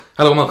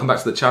Hello and welcome back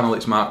to the channel.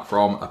 It's Mark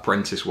from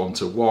Apprentice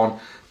 1-to-1.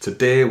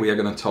 Today we are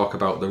going to talk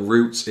about the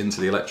routes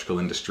into the electrical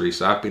industry.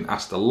 So I've been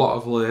asked a lot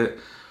of late,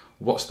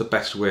 what's the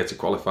best way to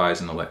qualify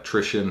as an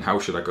electrician? How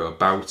should I go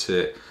about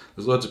it?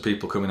 There's loads of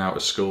people coming out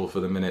of school for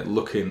the minute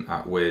looking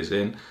at ways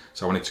in.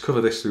 So I wanted to cover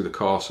this through the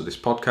course of this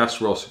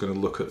podcast. We're also going to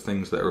look at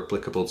things that are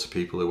applicable to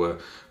people who are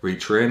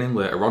retraining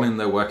later on in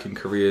their working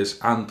careers,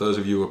 and those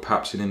of you who are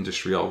perhaps in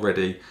industry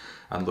already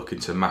and looking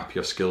to map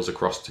your skills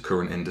across to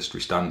current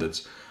industry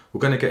standards. We're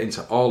going to get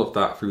into all of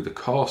that through the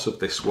course of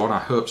this one. I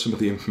hope some of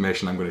the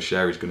information I'm going to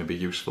share is going to be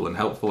useful and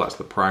helpful. That's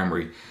the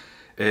primary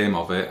aim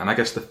of it. And I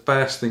guess the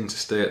first thing to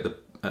state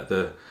at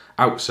the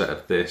outset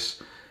of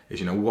this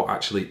is, what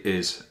actually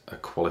is a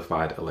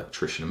qualified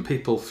electrician? And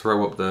people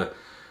throw up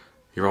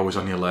you're always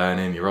on your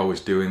learning, you're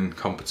always doing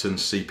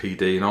competence,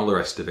 CPD and all the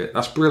rest of it.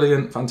 That's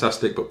brilliant,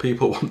 fantastic, but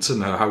people want to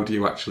know, how do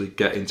you actually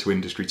get into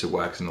industry to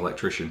work as an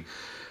electrician?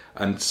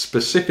 And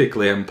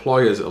specifically,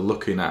 employers are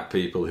looking at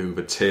people who've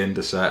attained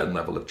a certain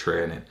level of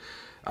training.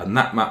 And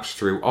that maps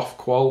through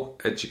off-qual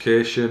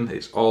education.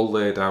 It's all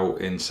laid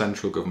out in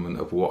central government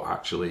of what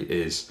actually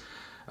is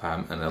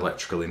an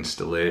electrical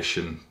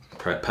installation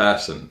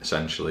person,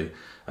 essentially.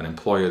 And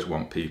employers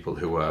want people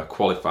who are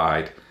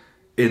qualified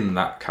in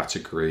that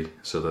category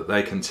so that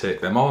they can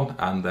take them on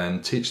and then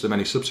teach them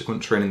any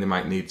subsequent training they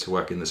might need to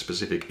work in the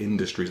specific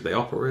industries they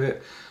operate.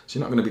 So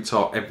you're not going to be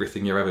taught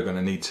everything you're ever going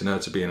to need to know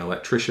to be an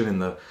electrician in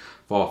the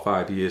 4 or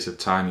 5 years of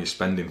time you're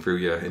spending through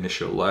your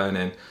initial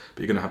learning,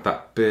 but you're going to have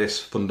that base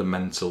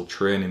fundamental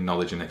training,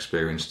 knowledge and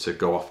experience to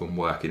go off and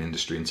work in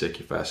industry and take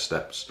your first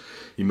steps.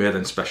 You may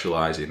then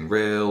specialise in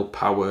rail,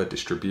 power,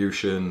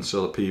 distribution,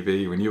 solar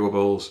PV,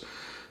 renewables,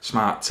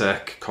 smart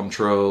tech,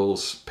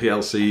 controls,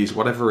 PLCs,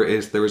 whatever it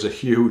is. There is a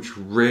huge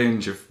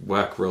range of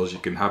work roles you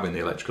can have in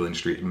the electrical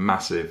industry. It's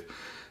massive.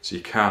 So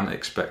you can't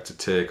expect to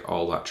take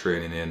all that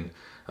training in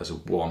as a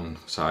one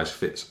size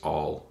fits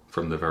all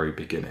from the very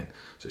beginning.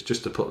 So it's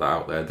just to put that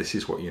out there. This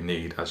is what you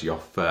need as your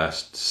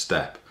first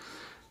step.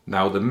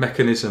 Now, the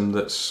mechanism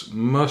that's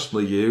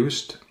mostly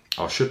used,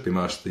 or should be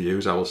mostly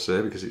used, I will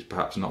say, because it's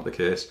perhaps not the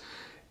case,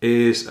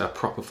 is a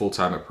proper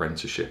full-time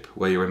apprenticeship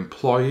where you're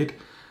employed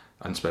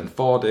and spend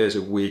 4 days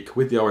a week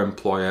with your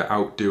employer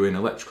out doing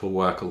electrical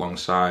work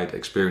alongside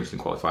experienced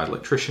and qualified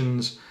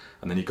electricians,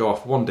 and then you go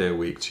off 1 day a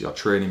week to your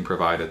training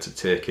provider to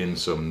take in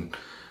some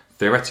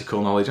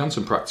theoretical knowledge and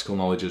some practical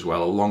knowledge as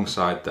well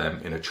alongside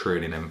them in a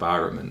training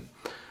environment.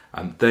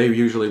 And they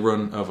usually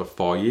run over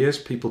 4 years.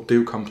 People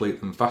do complete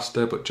them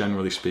faster, but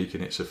generally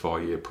speaking it's a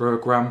 4-year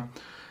program.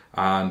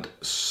 And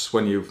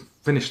when you've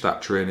finished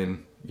that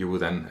training, you will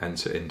then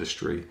enter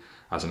industry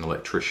as an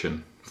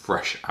electrician,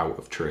 fresh out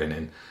of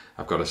training,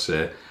 I've got to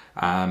say.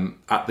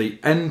 At the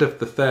end of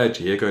the 3rd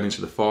year, going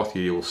into the 4th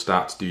year, you will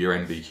start to do your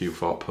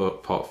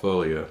NVQ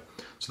portfolio.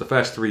 So the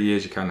first 3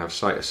 years you kind of have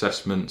site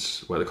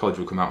assessments where the college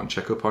will come out and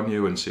check up on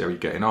you and see how you're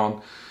getting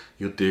on.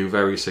 You'll do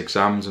various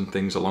exams and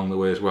things along the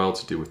way as well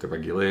to do with the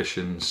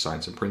regulations,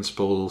 science and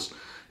principles,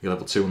 your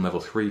level 2 and level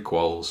 3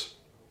 quals.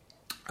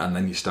 And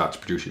then you start to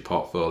produce your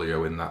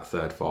portfolio in that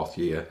 3rd, 4th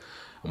year.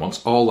 And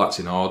once all that's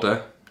in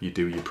order, you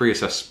do your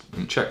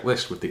pre-assessment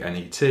checklist with the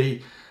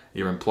NET,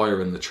 your employer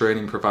and the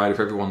training provider. If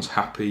everyone's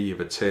happy, you've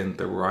attained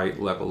the right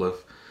level of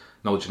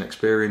knowledge and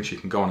experience, you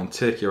can go on and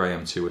take your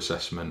AM2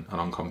 assessment, and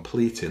on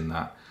completing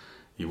that,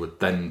 you would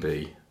then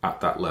be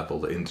at that level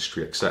that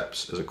industry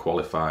accepts as a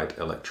qualified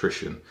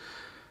electrician.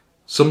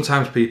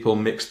 Sometimes people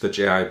mix the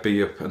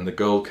JIB up and the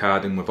gold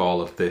card in with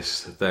all of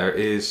this. There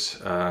is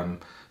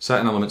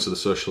certain elements of the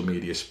social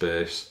media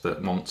space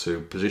that want to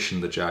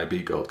position the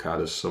JIB gold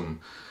card as some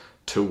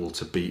tool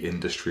to beat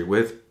industry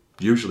with,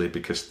 usually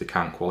because they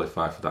can't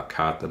qualify for that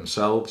card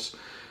themselves.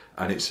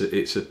 And it's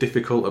a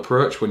difficult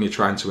approach when you're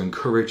trying to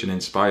encourage and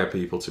inspire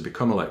people to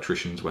become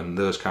electricians when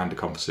those kind of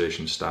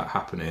conversations start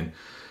happening,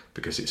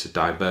 because it's a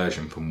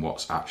diversion from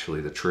what's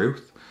actually the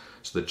truth.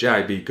 So the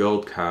JIB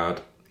Gold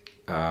Card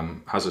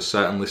has a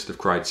certain list of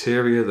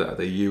criteria that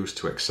they use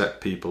to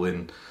accept people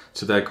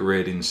into their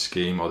grading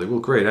scheme, or they will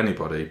grade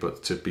anybody,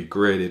 but to be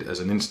graded as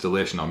an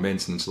installation or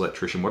maintenance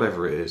electrician,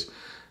 whatever it is,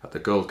 at the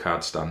Gold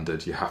Card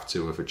standard, you have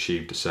to have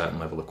achieved a certain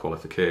level of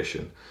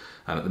qualification.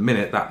 And at the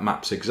minute, that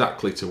maps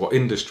exactly to what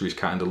industry is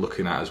kind of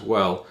looking at as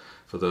well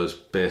for those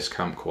base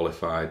camp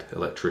qualified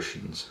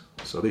electricians.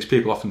 So these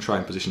people often try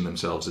and position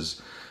themselves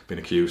as being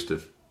accused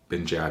of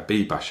being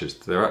JIB bashers.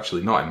 They're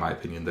actually not, in my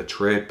opinion, they're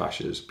trade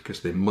bashers,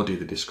 because they muddy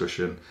the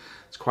discussion.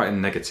 It's quite a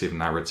negative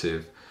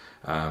narrative,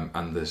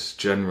 and there's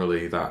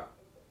generally that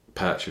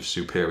perch of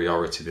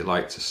superiority they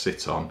like to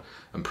sit on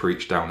and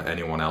preach down at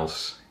anyone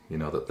else,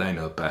 that they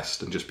know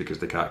best, and just because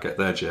they can't get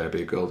their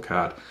JIB gold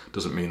card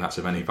doesn't mean that's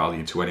of any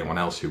value to anyone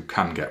else who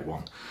can get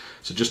one.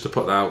 So just to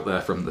put that out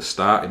there from the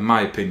start, in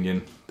my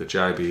opinion, the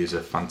JIB is a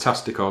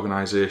fantastic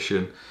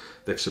organisation.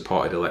 They've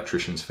supported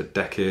electricians for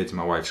decades.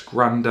 My wife's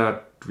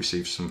granddad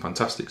received some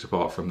fantastic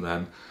support from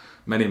them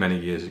many, many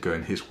years ago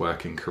in his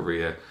working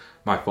career.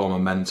 My former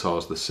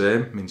mentor's the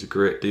same. It means a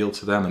great deal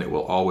to them, and it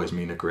will always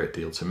mean a great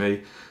deal to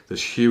me.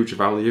 There's huge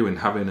value in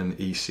having an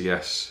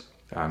ECS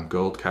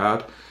gold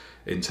card.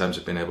 in terms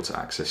of being able to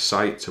access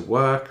site to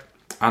work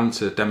and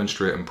to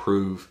demonstrate and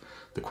prove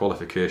the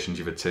qualifications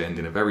you've attained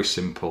in a very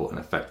simple and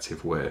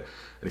effective way.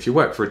 And if you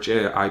work for a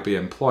JIB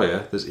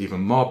employer, there's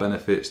even more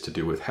benefits to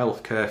do with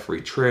healthcare,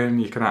 free training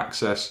you can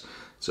access.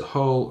 It's a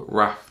whole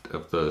raft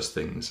of those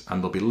things,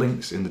 and there'll be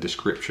links in the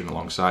description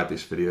alongside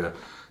this video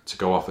to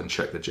go off and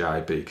check the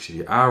JIB, because if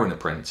you are an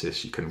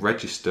apprentice, you can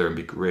register and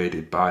be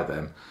graded by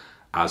them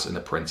as an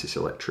apprentice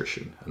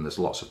electrician, and there's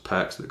lots of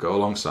perks that go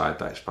alongside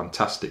that. It's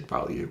fantastic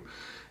value.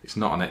 It's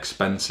not an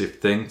expensive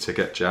thing to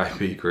get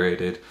JIB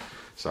graded,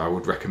 so I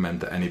would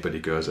recommend that anybody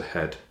goes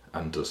ahead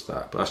and does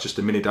that. But that's just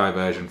a mini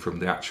diversion from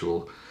the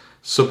actual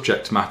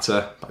subject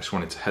matter. I just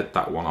wanted to head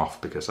that one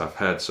off because I've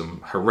heard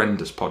some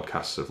horrendous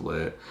podcasts of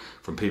late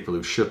from people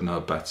who should know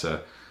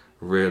better,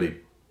 really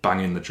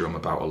banging the drum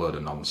about a load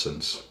of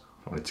nonsense.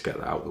 I wanted to get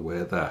that out of the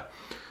way there.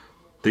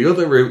 The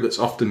other route that's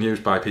often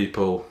used by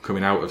people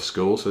coming out of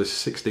school, so this is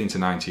 16 to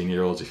 19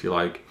 year olds if you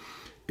like,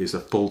 is a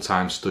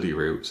full-time study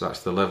route. So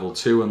that's the level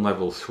 2 and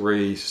level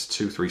 3,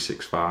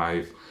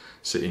 2365,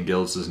 sitting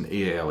guilds as an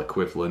EAL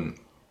equivalent.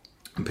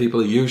 And people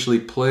are usually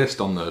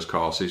placed on those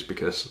courses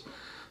because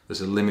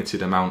there's a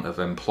limited amount of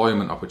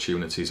employment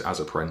opportunities as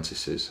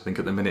apprentices. I think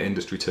at the minute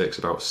industry takes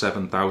about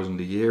 7,000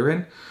 a year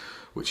in,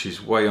 which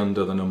is way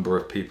under the number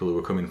of people who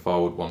are coming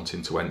forward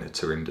wanting to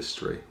enter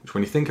industry. Which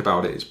when you think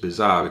about it, it's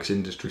bizarre because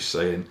industry's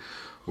saying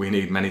we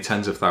need many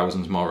tens of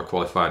thousands more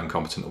qualified and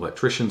competent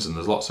electricians, and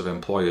there's lots of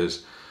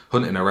employers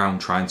hunting around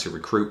trying to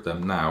recruit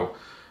them now,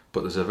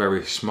 but there's a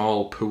very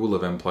small pool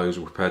of employers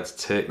who are prepared to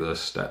take those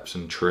steps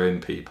and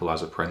train people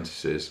as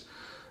apprentices.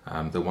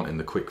 They're wanting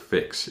the quick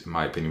fix. In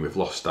my opinion, we've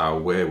lost our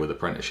way with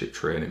apprenticeship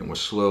training, and we're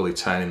slowly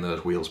turning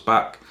those wheels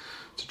back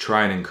to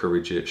try and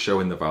encourage it,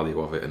 showing the value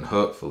of it, and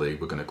hopefully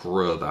we're going to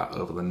grow that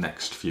over the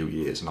next few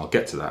years, and I'll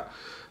get to that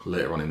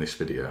later on in this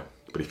video.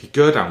 But if you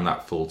go down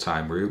that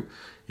full-time route,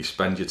 you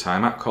spend your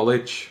time at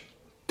college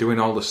doing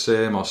all the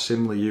same or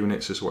similar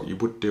units as what you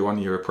would do on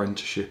your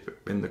apprenticeship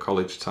in the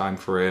college time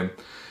frame.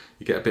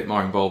 You get a bit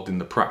more involved in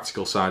the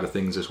practical side of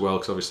things as well,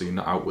 because obviously you're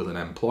not out with an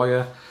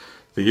employer.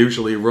 They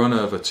usually run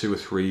over 2 or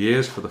 3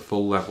 years for the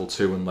full level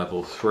 2 and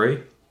level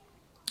 3.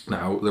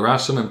 Now, there are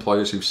some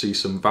employers who see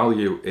some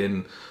value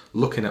in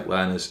looking at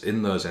learners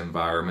in those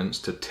environments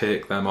to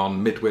take them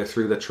on midway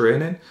through their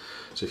training.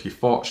 So if you're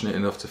fortunate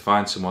enough to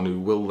find someone who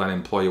will then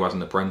employ you as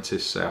an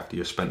apprentice, say after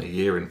you've spent a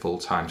year in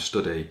full-time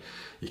study,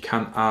 you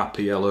can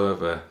RPL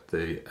over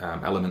the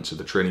elements of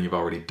the training you've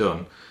already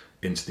done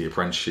into the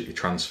apprenticeship you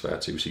transfer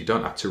to, so you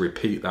don't have to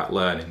repeat that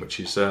learning,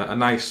 which is a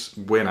nice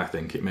win, I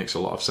think. It makes a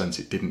lot of sense.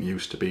 It didn't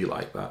used to be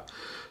like that.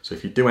 So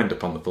if you do end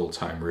up on the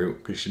full-time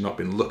route, because you've not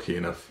been lucky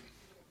enough,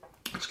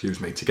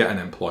 to get an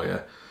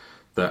employer,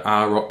 there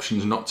are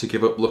options not to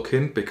give up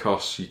looking,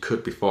 because you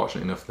could be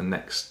fortunate enough the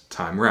next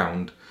time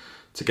round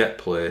to get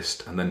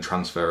placed and then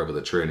transfer over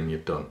the training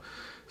you've done.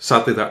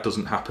 Sadly, that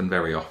doesn't happen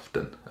very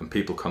often, and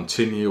people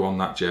continue on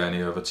that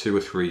journey over 2 or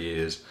 3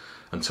 years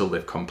until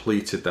they've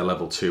completed their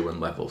level 2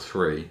 and level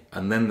 3,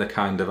 and then they're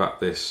kind of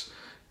at this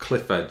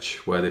cliff edge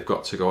where they've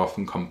got to go off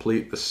and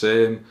complete the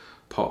same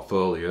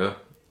portfolio.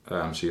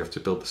 So you have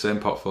to build the same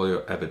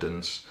portfolio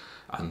evidence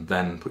and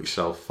then put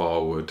yourself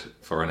forward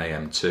for an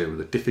AM2.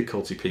 The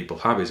difficulty people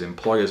have is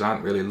employers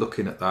aren't really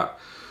looking at that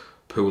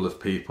pool of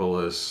people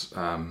as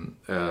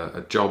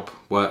a job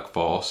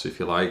workforce, if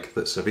you like,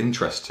 that's of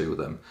interest to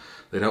them.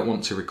 They don't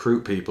want to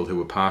recruit people who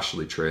are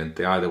partially trained.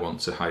 They either want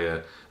to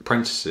hire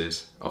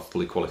apprentices or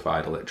fully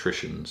qualified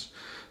electricians.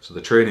 So the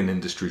training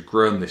industry's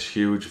grown this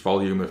huge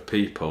volume of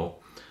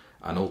people,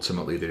 and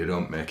ultimately they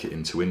don't make it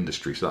into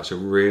industry. So that's a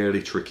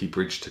really tricky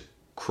bridge to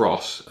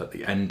cross at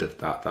the end of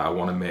that I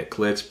want to make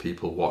clear to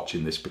people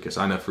watching this, because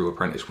I know through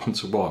Apprentice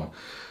 1-to-1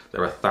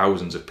 there are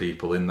thousands of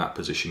people in that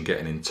position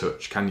getting in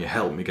touch. Can you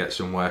help me get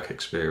some work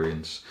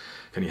experience?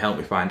 Can you help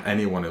me find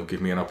anyone who'll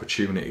give me an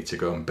opportunity to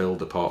go and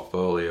build a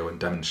portfolio and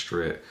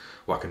demonstrate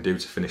what I can do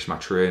to finish my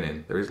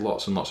training? There is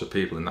lots and lots of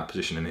people in that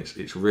position, and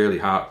it's really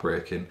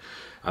heartbreaking.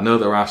 I know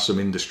there are some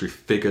industry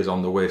figures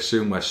on the way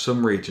soon where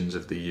some regions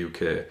of the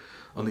UK,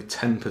 only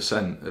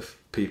 10% of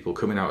people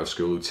coming out of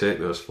school who take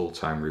those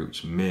full-time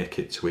routes make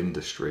it to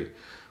industry,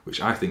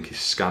 which I think is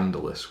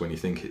scandalous when you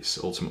think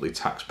it's ultimately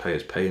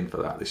taxpayers paying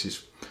for that. This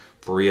is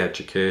free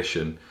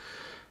education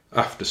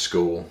after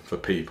school for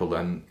people,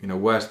 and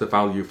where's the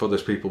value for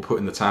those people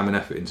putting the time and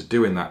effort into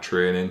doing that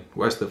training?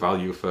 Where's the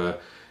value for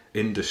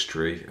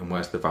industry, and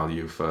where's the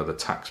value for the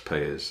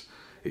taxpayers?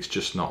 It's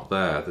just not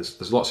there.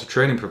 There's lots of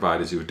training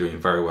providers who are doing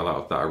very well out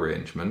of that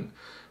arrangement,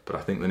 but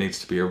I think there needs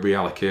to be a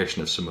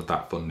reallocation of some of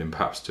that funding,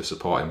 perhaps to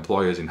support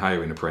employers in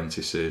hiring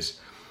apprentices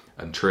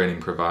and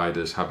training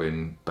providers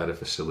having better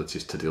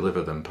facilities to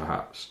deliver them,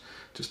 perhaps.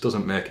 It just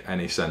doesn't make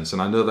any sense.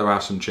 And I know there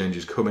are some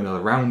changes coming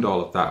around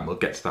all of that, and we'll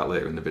get to that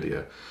later in the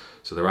video.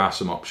 So there are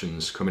some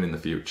options coming in the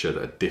future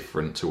that are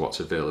different to what's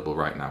available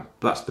right now.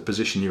 That's the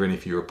position you're in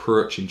if you're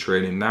approaching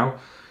training now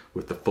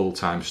with the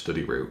full-time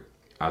study route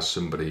as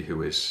somebody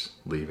who is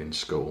leaving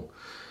school.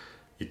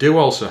 You do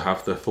also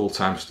have the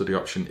full-time study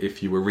option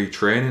if you were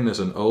retraining as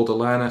an older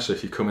learner. So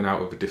if you're coming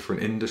out of a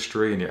different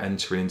industry and you're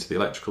entering into the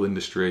electrical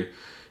industry,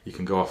 you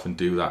can go off and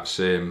do that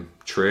same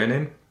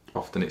training.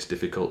 Often it's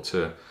difficult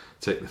to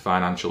take the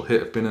financial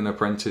hit of being an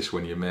apprentice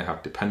when you may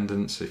have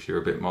dependents if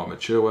you're a bit more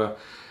mature.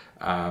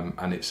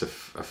 And it's a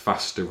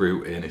faster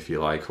route in, if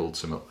you like,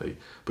 ultimately.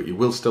 But you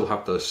will still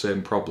have those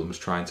same problems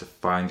trying to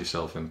find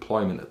yourself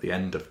employment at the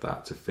end of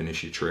that to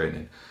finish your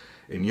training.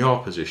 In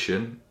your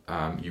position,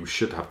 you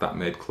should have that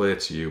made clear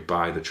to you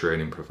by the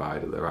training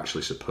provider. They're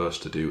actually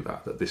supposed to do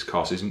that, that this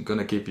course isn't going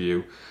to give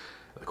you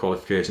the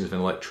qualifications of an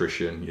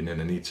electrician. You're going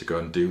to need to go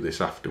and do this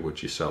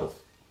afterwards yourself.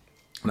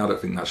 And I don't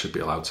think that should be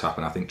allowed to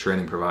happen. I think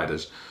training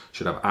providers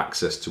should have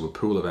access to a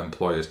pool of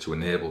employers to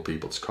enable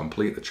people to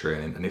complete the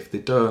training. And if they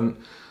don't,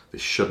 they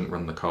shouldn't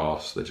run the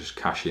course. They're just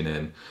cashing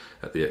in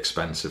at the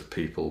expense of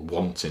people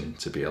wanting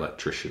to be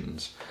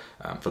electricians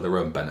for their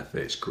own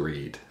benefit. It's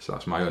greed. So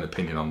that's my own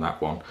opinion on that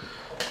one.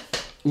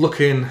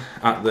 Looking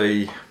at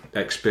the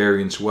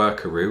experienced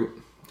worker route,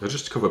 so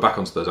just to cover back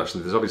onto those,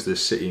 actually, there's obviously the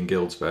City and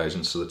Guilds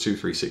versions, so the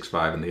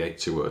 2365 and the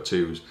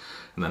 8202s,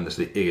 and then there's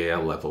the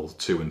EAL level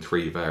 2 and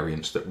 3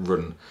 variants that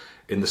run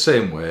in the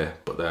same way,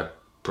 but they're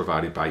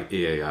provided by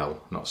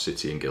EAL, not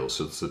City and Guilds.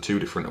 So it's the two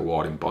different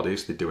awarding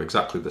bodies. They do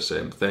exactly the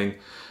same thing.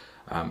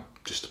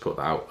 Just to put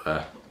that out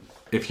there.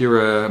 If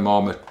you're a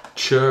more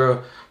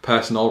mature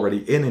person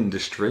already in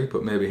industry,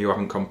 but maybe you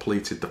haven't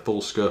completed the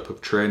full scope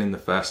of training the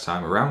first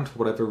time around for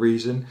whatever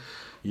reason,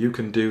 you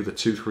can do the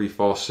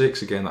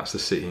 2346. Again, that's the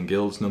City and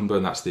Guilds number,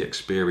 and that's the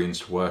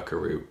experienced worker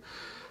route.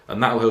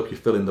 And that'll help you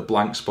fill in the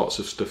blank spots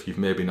of stuff you've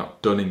maybe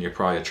not done in your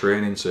prior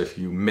training. So if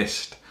you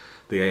missed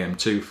the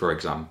AM2, for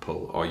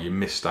example, or you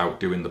missed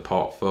out doing the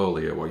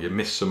portfolio, or you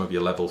missed some of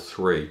your level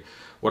 3,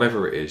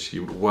 whatever it is,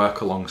 you would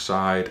work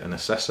alongside an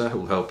assessor who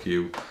will help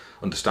you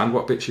understand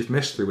what bits you've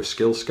missed through a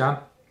skill scan,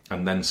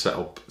 and then set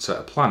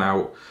a plan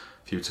out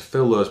for you to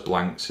fill those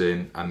blanks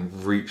in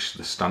and reach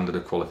the standard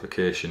of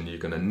qualification you're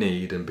going to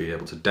need and be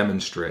able to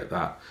demonstrate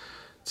that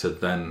to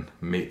then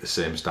meet the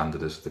same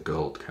standard as the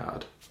gold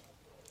card,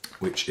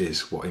 which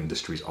is what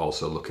industry is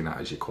also looking at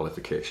as your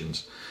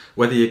qualifications.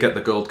 Whether you get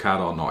the gold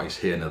card or not is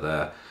here and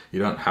there. You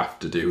don't have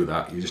to do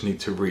that. You just need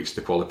to reach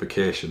the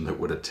qualification that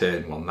would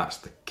attain one. That's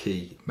the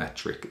key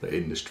metric that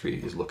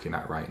industry is looking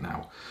at right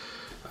now.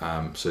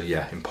 So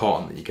yeah,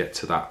 important that you get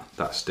to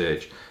that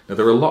stage. Now,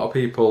 there are a lot of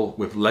people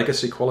with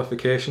legacy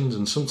qualifications,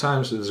 and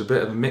sometimes there's a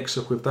bit of a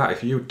mix-up with that.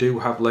 If you do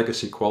have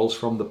legacy quals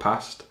from the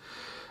past,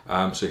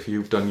 so if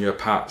you've done your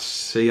Part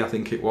C, I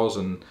think it was,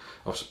 and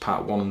also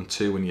Part 1 and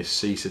 2 and your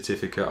C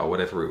certificate or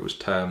whatever it was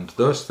termed,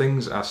 those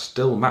things are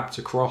still mapped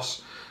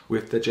across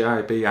with the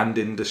JIB and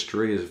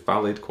industry as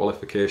valid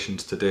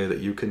qualifications today that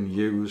you can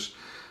use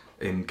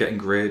in getting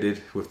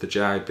graded with the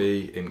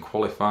JIB, in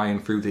qualifying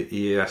through the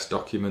EAS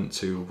document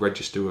to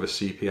register with a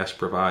CPS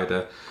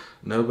provider.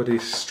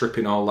 Nobody's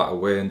stripping all that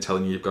away and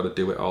telling you you've got to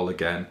do it all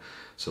again.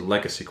 So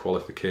legacy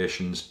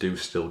qualifications do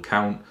still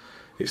count.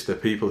 It's the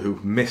people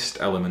who've missed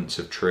elements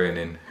of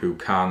training who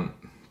can't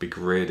be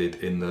graded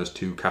in those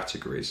two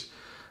categories.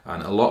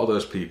 And a lot of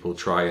those people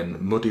try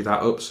and muddy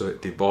that up so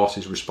it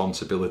divorces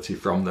responsibility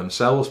from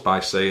themselves by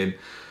saying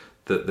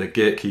that the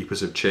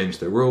gatekeepers have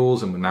changed the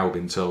rules and we're now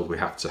being told we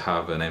have to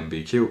have an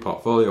MVQ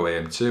portfolio,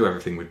 AM2,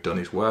 everything we've done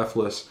is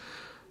worthless.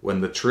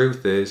 When the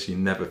truth is you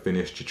never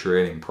finished your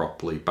training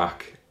properly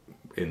back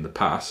in the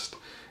past.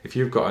 If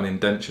you've got an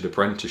indentured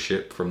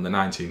apprenticeship from the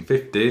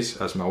 1950s,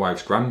 as my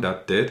wife's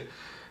granddad did,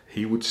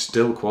 he would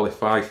still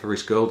qualify for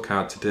his gold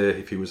card today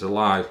if he was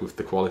alive with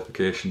the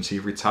qualifications he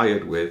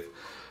retired with.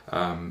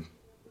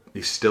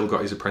 He's still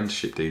got his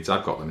apprenticeship deeds.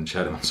 I've got them and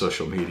shared them on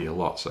social media a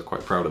lot, so I'm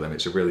quite proud of them.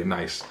 It's a really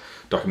nice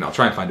document. I'll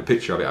try and find a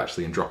picture of it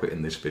actually and drop it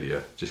in this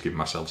video, just give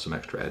myself some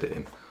extra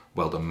editing.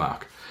 Well done,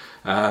 Mark.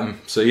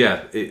 So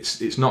yeah,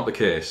 it's not the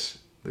case.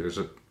 There's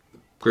a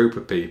group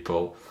of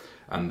people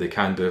and they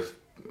kind of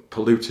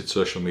polluted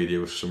social media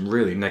with some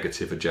really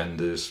negative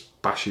agendas,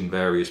 bashing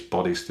various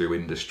bodies through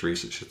industry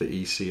such as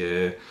the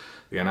ECA,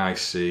 the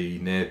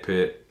NIC,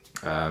 NAPIT,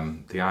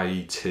 the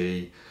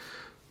IET.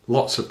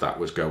 Lots of that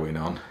was going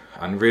on,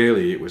 and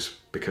really it was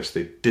because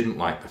they didn't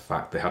like the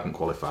fact they hadn't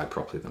qualified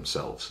properly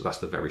themselves. So that's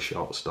the very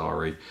short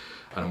story.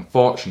 And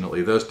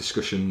unfortunately, those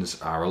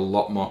discussions are a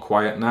lot more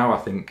quiet now. I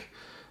think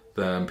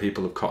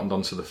people have cottoned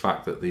onto the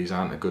fact that these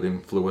aren't a good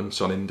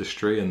influence on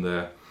industry and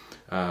they're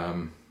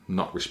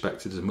not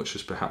respected as much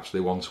as perhaps they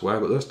once were.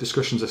 But those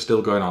discussions are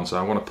still going on. So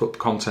I want to put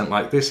content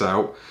like this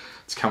out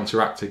to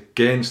counteract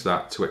against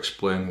that, to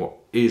explain what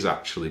is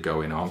actually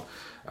going on.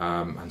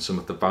 And some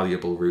of the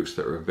valuable routes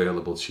that are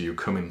available to you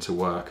coming to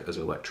work as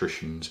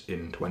electricians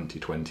in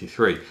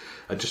 2023.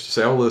 And just to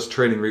say, all those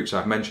training routes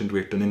I've mentioned,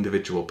 we've done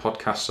individual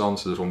podcasts on.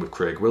 So there's one with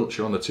Craig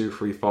Wiltshire on the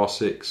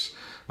 2346.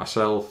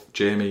 Myself,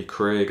 Jamie,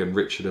 Craig and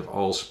Richard have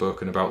all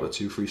spoken about the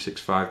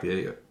 2365, the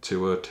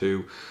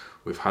 8202.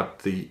 We've had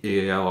the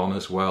EAL on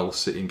as well,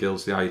 City and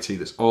Guilds, the IET.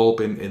 That's all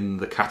been in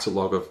the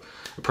catalogue of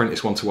Apprentice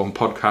 1-to-1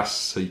 podcasts.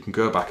 So you can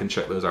go back and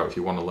check those out if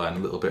you want to learn a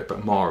little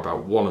bit more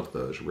about one of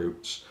those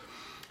routes.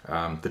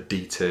 The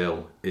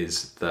detail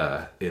is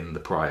there in the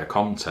prior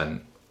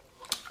content.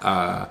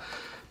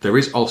 There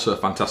is also a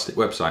fantastic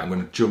website. I'm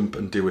going to jump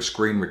and do a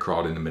screen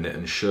record in a minute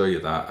and show you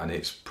that, and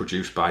it's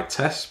produced by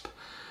TESP.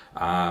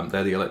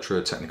 They're the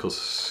Electrotechnical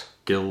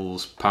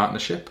Skills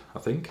Partnership, I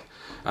think.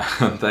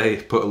 And they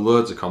put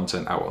loads of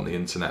content out on the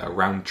internet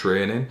around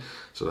training.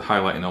 So they're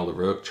highlighting all the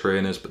rogue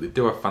trainers, but they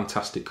do a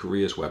fantastic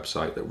careers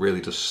website that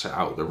really does set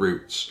out the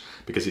routes,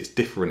 because it's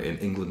different in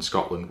England,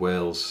 Scotland,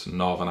 Wales,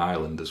 Northern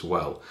Ireland as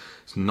well.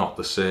 It's not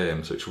the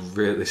same. So it's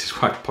really, this is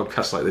why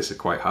podcasts like this are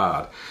quite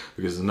hard,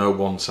 because there's no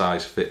one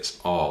size fits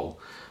all.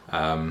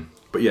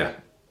 But yeah,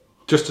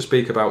 just to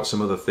speak about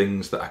some of the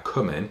things that are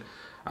coming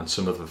and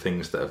some of the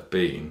things that have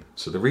been.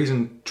 So the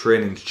reason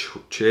training's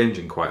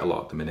changing quite a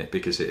lot at the minute,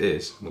 because it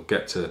is, we'll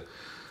get to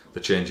the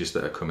changes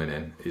that are coming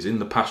in, is in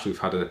the past we've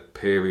had a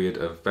period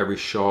of very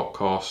short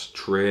course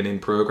training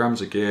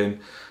programs. Again,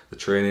 the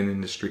training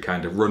industry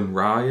kind of run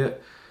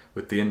riot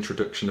with the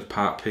introduction of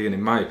Part P, and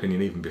in my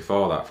opinion even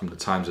before that, from the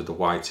times of the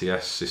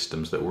YTS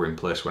systems that were in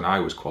place when I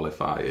was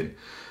qualifying,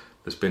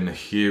 there's been a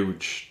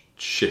huge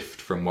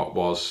shift from what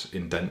was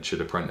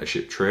indentured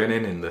apprenticeship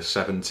training in the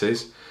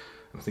 70s.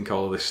 I think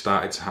all of this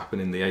started to happen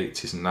in the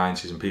 80s and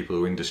 90s, and people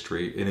who were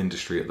in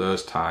industry at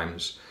those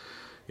times,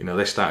 you know,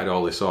 they started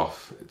all this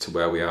off to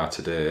where we are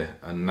today,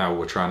 and now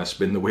we're trying to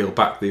spin the wheel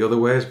back the other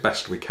way as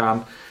best we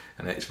can,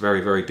 and it's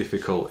very, very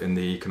difficult in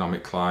the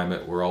economic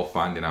climate we're all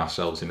finding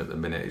ourselves in at the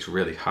minute. It's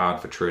really hard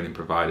for training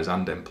providers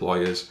and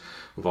employers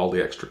with all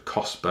the extra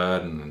cost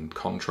burden and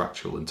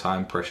contractual and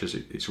time pressures.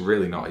 It's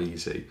really not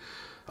easy,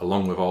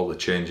 along with all the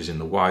changes in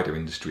the wider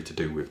industry to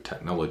do with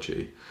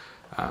technology.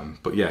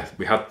 But yeah,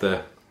 we had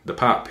the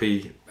Part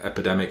P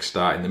epidemic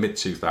start in the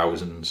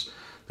mid-2000s.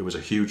 There was a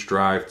huge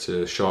drive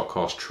to short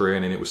course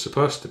training. It was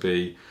supposed to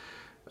be,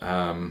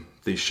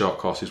 these short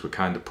courses were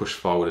kind of pushed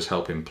forward as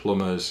helping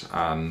plumbers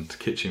and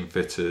kitchen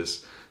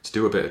fitters to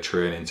do a bit of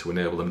training to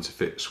enable them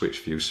to switch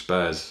few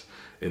spares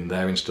in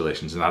their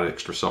installations and add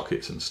extra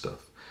sockets and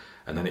stuff.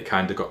 And then it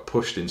kind of got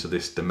pushed into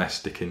this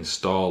domestic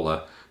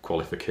installer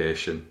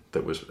qualification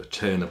that was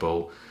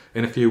attainable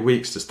in a few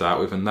weeks to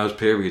start with, and those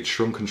periods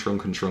shrunk and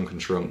shrunk and shrunk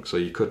and shrunk, so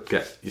you could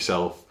get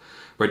yourself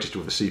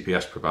registered with a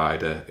CPS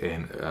provider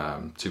in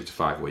 2 to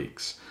 5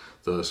 weeks.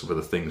 Those were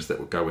the things that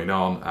were going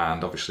on,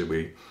 and obviously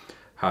we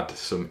had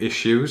some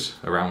issues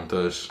around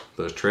those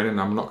training.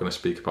 I'm not going to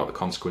speak about the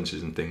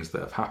consequences and things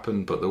that have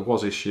happened, but there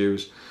was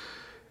issues.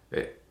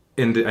 It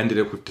ended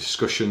up with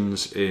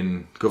discussions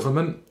in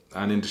government,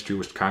 and industry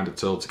was kind of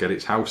told to get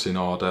its house in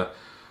order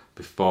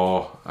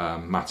before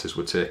matters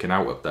were taken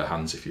out of their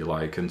hands, if you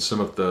like. And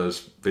some of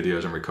those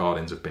videos and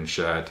recordings have been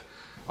shared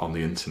on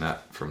the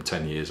internet from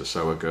 10 years or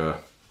so ago,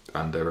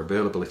 and they're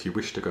available if you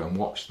wish to go and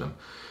watch them.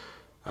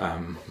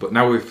 But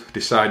now we've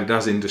decided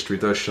as industry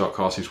those short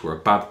courses were a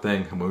bad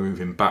thing, and we're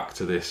moving back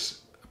to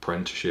this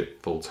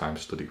apprenticeship full-time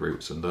study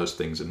routes, and those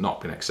things have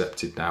not been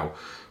accepted now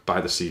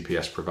by the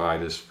CPS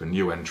providers for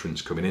new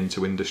entrants coming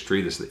into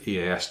industry. There's the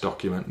EAS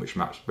document, which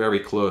maps very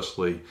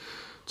closely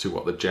to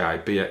what the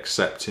JIB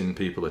accepting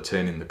people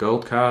attaining the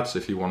gold card. So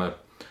if you want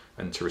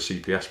to enter a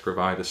CPS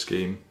provider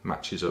scheme,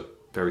 matches up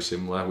very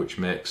similar, which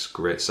makes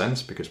great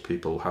sense because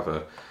people have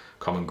a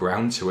common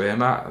ground to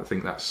aim at. I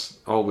think that's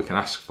all we can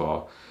ask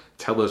for.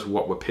 Tell us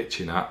what we're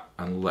pitching at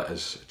and let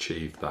us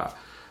achieve that,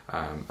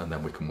 and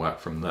then we can work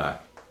from there.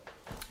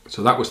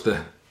 So that was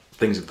the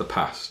things of the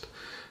past.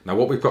 Now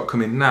what we've got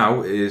coming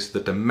now is the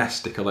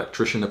domestic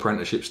electrician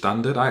apprenticeship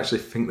standard. I actually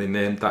think they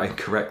named that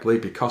incorrectly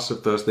because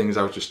of those things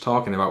I was just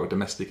talking about with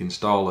domestic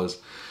installers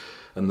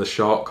and the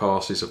short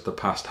courses of the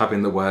past.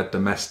 Having the word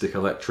domestic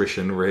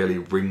electrician really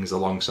rings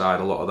alongside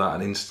a lot of that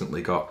and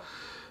instantly got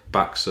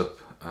backs up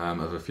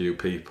of a few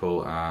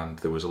people, and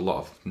there was a lot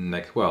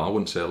of well, I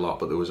wouldn't say a lot,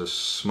 but there was a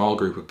small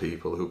group of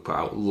people who put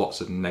out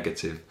lots of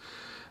negative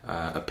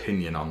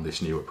opinion on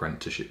this new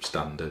apprenticeship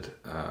standard,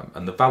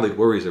 and the valid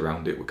worries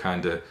around it were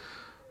kind of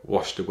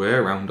washed away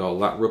around all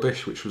that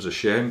rubbish, which was a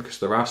shame because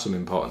there are some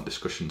important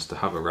discussions to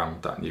have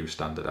around that new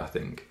standard. I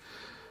think,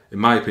 in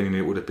my opinion,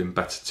 it would have been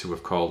better to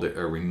have called it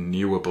a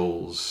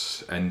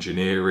renewables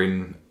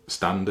engineering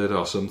standard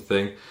or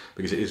something,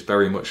 because it is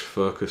very much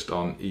focused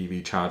on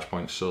EV charge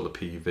points, solar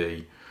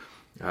PV,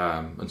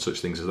 and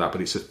such things as that.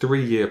 But it's a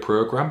 3-year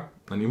program,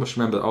 and you must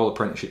remember that all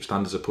apprenticeship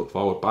standards are put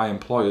forward by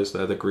employers.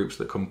 They're the groups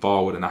that come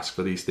forward and ask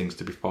for these things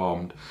to be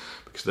formed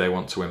because they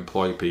want to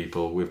employ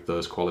people with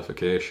those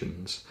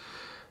qualifications.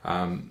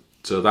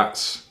 So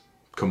that's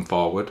come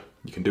forward.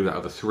 You can do that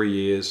over 3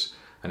 years,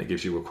 and it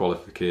gives you a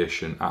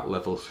qualification at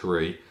level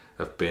 3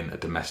 of being a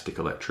domestic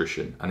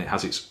electrician, and it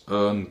has its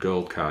own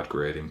gold card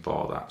grading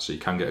for that. So you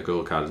can get a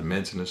gold card as a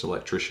maintenance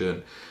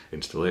electrician,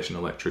 installation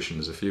electrician.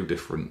 There's a few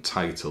different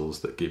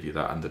titles that give you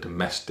that, and the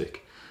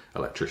domestic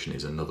electrician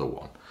is another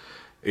one.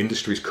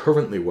 Industry is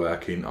currently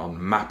working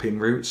on mapping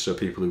routes, so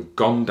people who've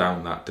gone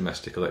down that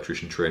domestic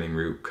electrician training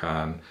route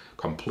can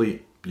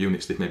complete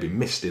units they've maybe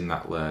missed in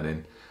that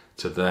learning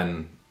to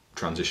then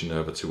transition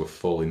over to a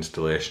full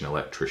installation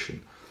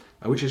electrician.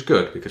 which is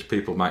good because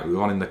people might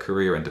move on in their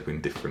career, end up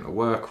in different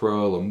work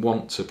role and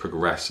want to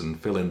progress and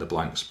fill in the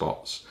blank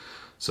spots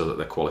so that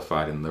they're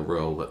qualified in the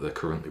role that they're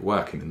currently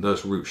working in.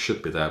 Those routes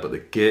should be there, but the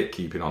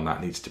gatekeeping on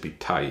that needs to be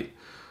tight.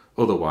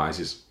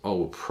 Otherwise, all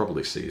we'll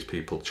probably see is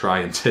people try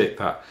and take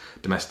that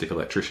domestic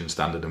electrician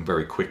standard and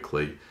very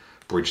quickly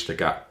bridge the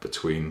gap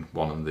between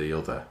one and the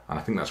other. And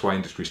I think that's why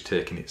industry's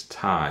taking its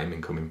time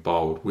in coming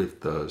forward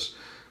with those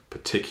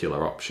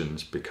particular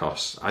options,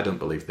 because I don't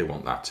believe they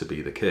want that to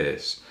be the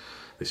case.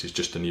 This is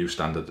just a new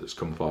standard that's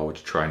come forward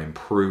to try and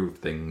improve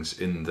things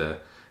in the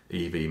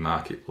EV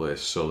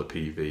marketplace, solar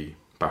PV,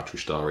 battery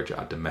storage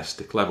at a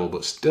domestic level,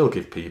 but still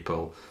give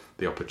people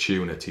the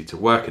opportunity to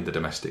work in the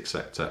domestic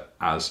sector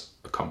as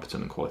a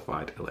competent and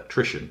qualified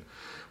electrician,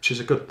 which is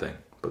a good thing,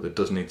 but there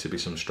does need to be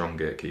some strong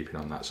gatekeeping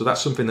on that. So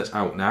that's something that's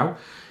out now.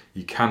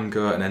 You can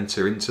go and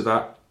enter into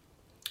that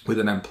with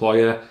an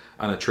employer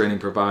and a training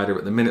provider.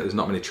 At the minute, there's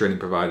not many training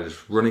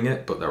providers running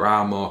it, but there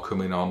are more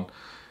coming on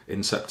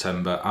in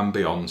September and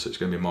beyond, so it's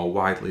going to be more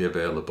widely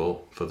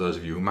available for those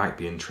of you who might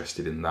be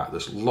interested in that.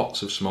 There's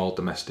lots of small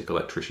domestic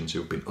electricians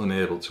who've been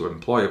unable to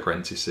employ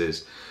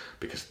apprentices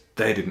because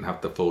they didn't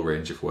have the full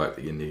range of work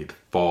that you need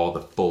for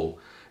the full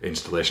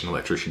installation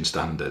electrician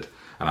standard.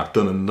 And I've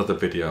done another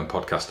video and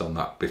podcast on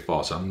that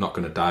before, so I'm not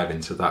going to dive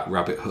into that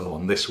rabbit hole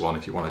on this one.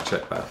 If you want to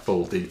check that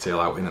full detail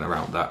out in and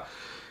around that,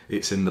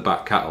 it's in the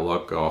back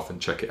catalogue. Go off and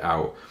check it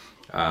out.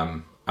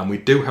 And we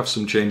do have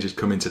some changes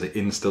coming to the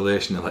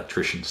installation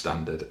electrician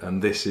standard,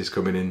 and this is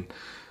coming in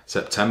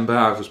September.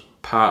 I was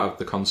part of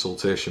the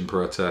consultation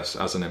process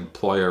as an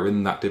employer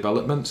in that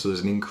development, so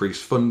there's an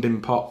increased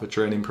funding pot for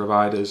training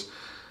providers,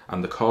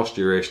 and the course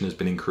duration has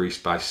been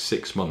increased by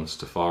 6 months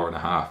to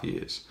 4.5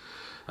 years.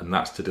 And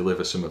that's to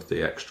deliver some of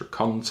the extra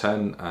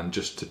content and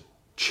just to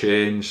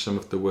change some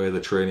of the way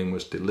the training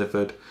was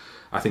delivered.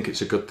 I think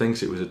it's a good thing,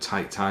 because it was a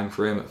tight time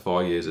frame at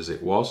 4 years as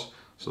it was,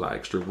 so that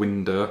extra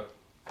window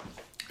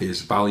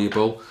is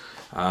valuable,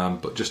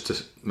 but just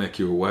to make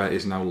you aware, it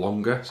is now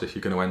longer. So if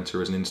you're going to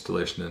enter as an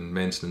installation and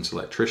maintenance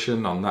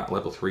electrician on that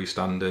level 3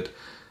 standard,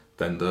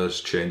 then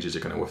those changes are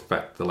going to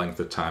affect the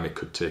length of time it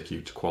could take you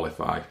to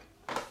qualify.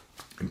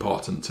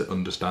 Important to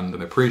understand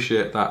and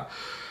appreciate that.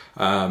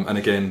 And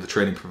again, the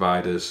training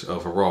providers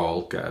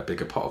overall get a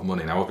bigger pot of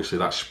money. Now obviously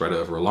that's spread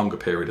over a longer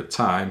period of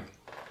time,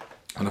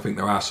 and I think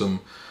there are some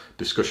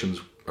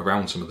discussions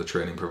around some of the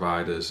training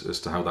providers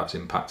as to how that's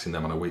impacting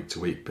them on a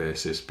week-to-week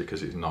basis,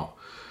 because it's not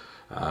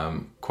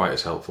quite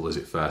as helpful as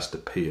it first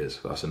appears.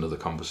 That's another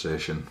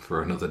conversation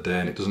for another day,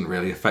 and it doesn't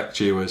really affect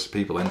you as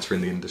people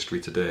entering the industry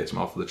today. It's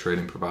more for the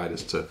training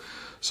providers to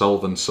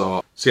solve and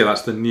sort. So yeah,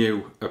 that's the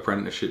new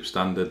apprenticeship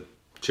standard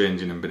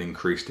changing and been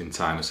increased in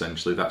time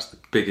essentially. That's the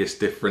biggest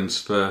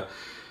difference for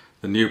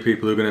the new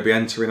people who are going to be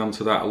entering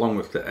onto that, along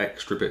with the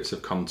extra bits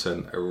of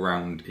content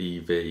around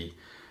EV,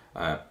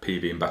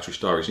 PV and battery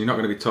storage. You're not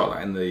going to be taught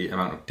that in the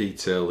amount of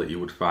detail that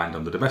you would find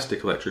on the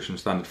domestic electrician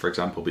standard, for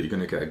example, but you're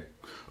going to get an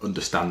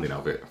understanding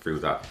of it through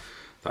that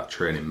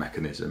training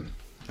mechanism.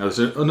 Now there's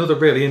another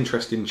really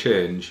interesting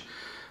change,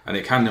 and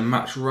it kind of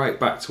matched right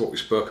back to what we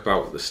spoke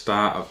about at the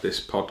start of this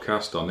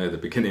podcast, or near the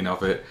beginning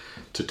of it,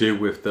 to do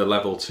with the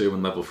level 2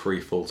 and level 3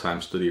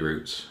 full-time study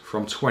routes.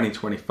 From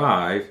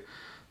 2025,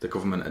 the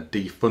government are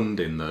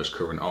defunding those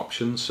current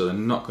options, so they're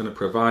not going to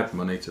provide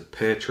money to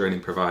pay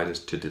training providers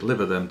to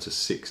deliver them to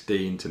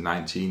 16 to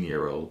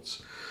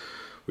 19-year-olds,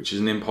 which is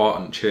an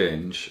important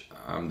change.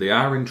 They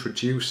are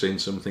introducing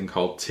something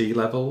called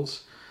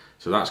T-levels,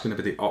 so that's going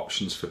to be the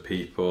options for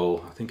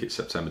people. I think it's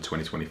September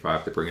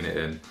 2025 they're bringing it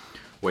in,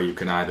 where you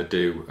can either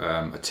do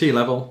a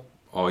T-level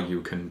or you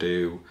can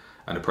do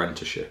an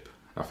apprenticeship.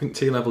 I think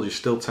T-levels you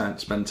still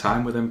spend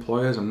time with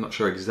employers. I'm not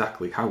sure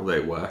exactly how they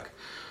work.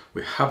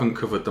 We haven't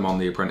covered them on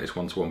the Apprentice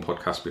One-to-One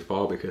podcast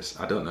before because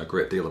I don't know a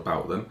great deal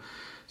about them.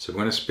 So we're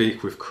going to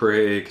speak with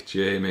Craig,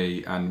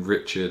 Jamie and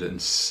Richard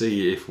and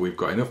see if we've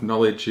got enough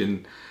knowledge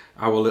in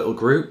our little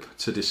group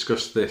to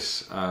discuss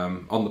this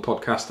on the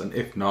podcast, and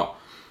if not,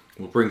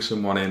 we'll bring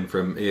someone in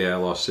from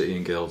EL or City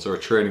and Guilds or a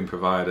training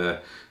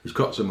provider who's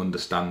got some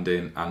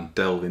understanding and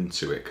delve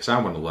into it, because I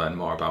want to learn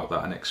more about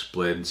that and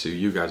explain to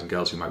you guys and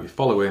girls who might be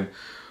following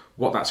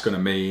what that's going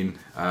to mean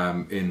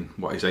in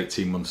what is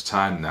 18 months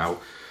time now.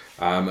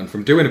 And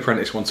from doing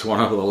Apprentice One-to-One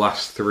over the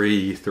last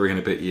three and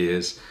a bit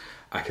years,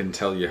 I can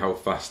tell you how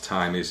fast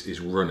time is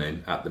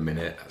running at the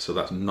minute, so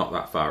that's not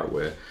that far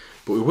away.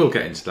 But we will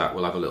get into that.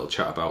 We'll have a little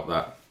chat about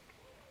that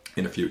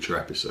in a future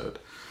episode.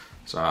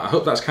 So I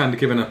hope that's kind of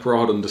given a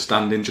broad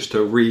understanding. Just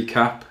to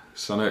recap,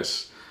 so I know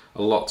it's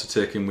a lot to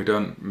take in. We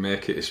don't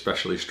make it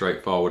especially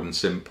straightforward and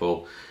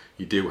simple.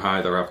 You do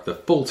either have the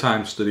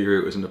full-time study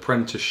route as an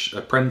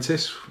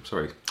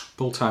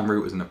full-time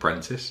route as an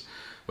apprentice,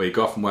 where you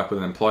go off and work with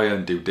an employer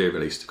and do day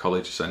release to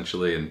college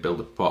essentially and build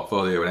a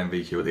portfolio and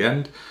MVQ at the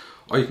end.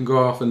 Or you can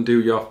go off and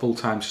do your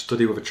full-time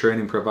study with a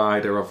training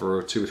provider over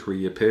a 2 or 3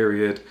 year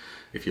period.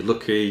 If you're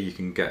lucky, you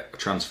can get a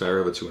transfer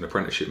over to an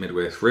apprenticeship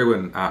midway through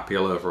and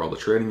RPL over all the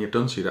training you've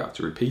done so you don't have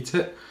to repeat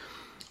it.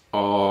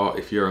 Or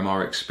if you're a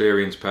more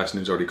experienced person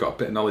who's already got a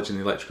bit of knowledge in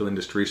the electrical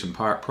industry, some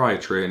prior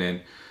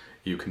training,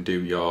 you can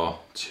do your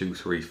 2,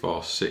 3,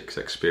 4, 6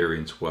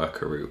 experience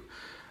worker route.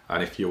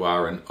 And if you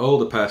are an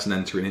older person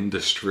entering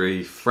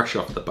industry, fresh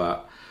off the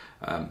bat,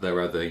 there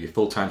are the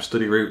full-time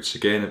study routes,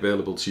 again,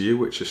 available to you,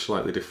 which are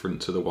slightly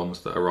different to the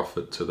ones that are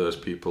offered to those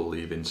people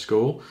leaving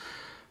school.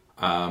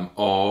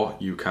 Or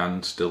you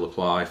can still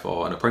apply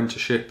for an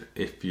apprenticeship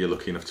if you're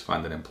lucky enough to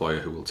find an employer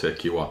who will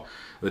take you on.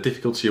 The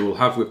difficulty you will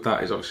have with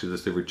that is obviously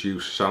there's the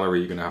reduced salary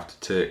you're going to have to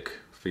take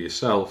for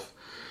yourself,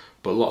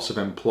 but lots of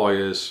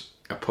employers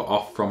are put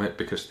off from it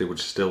because they would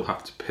still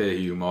have to pay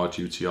you more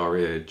due to your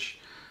age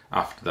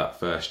after that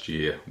first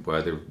year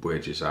where the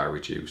wages are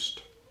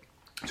reduced.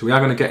 So we are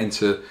going to get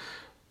into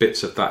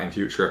bits of that in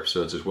future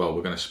episodes as well.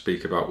 We're going to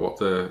speak about what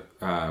the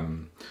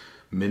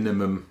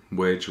minimum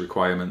wage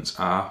requirements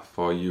are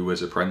for you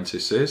as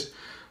apprentices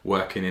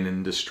working in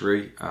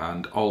industry,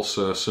 and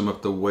also some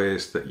of the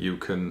ways that you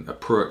can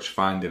approach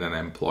finding an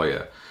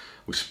employer.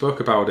 We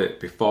spoke about it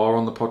before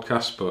on the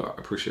podcast, but I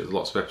appreciate that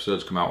lots of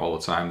episodes come out all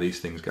the time.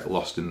 These things get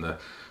lost in the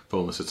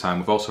fullness of time.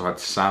 We've also had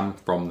Sam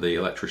from the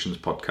Electrician's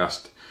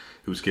podcast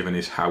who's given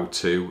his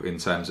how-to in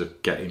terms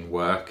of getting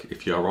work.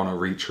 If you're on a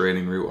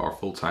retraining route or a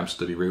full-time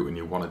study route and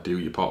you want to do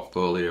your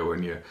portfolio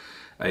and your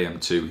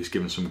AM2, he's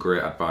given some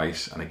great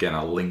advice. And again,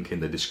 I'll link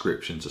in the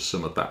description to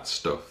some of that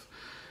stuff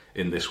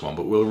in this one.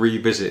 But we'll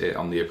revisit it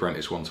on the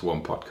Apprentice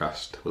 1-to-1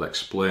 podcast. We'll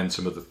explain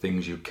some of the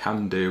things you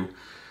can do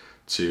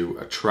to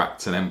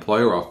attract an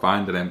employer or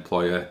find an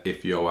employer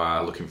if you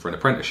are looking for an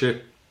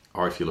apprenticeship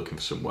or if you're looking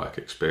for some work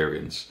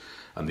experience,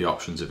 and the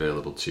options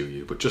available to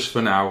you. But just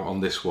for now, on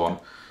this one,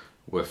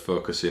 we're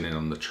focusing in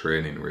on the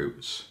training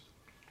routes.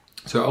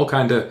 So it all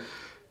kind of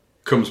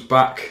comes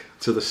back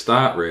to the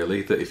start,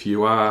 really, that if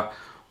you are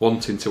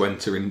wanting to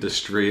enter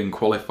industry and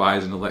qualify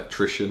as an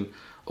electrician,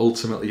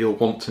 ultimately you'll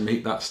want to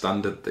meet that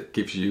standard that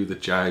gives you the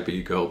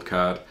JIB Gold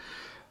Card.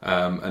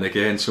 And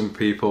again, some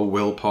people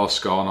will pour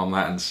scorn on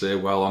that and say,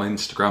 well, on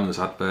Instagram there's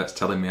adverts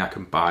telling me I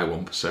can buy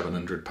one for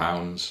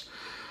 £700,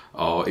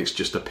 or it's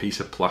just a piece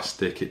of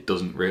plastic, it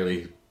doesn't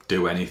really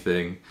do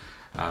anything.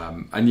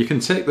 And you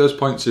can take those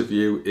points of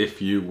view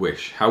if you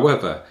wish.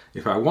 However,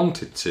 if I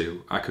wanted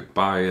to, I could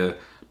buy a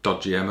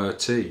dodgy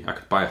MOT, I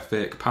could buy a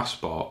fake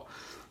passport.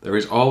 There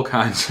is all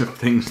kinds of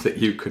things that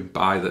you can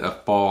buy that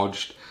are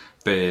forged,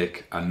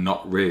 fake and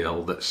not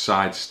real, that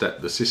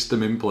sidestep the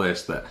system in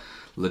place that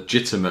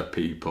legitimate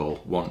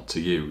people want to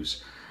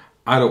use.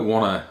 I don't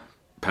want to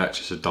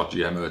purchase a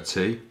dodgy MOT.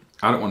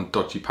 I don't want a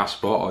dodgy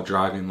passport or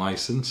driving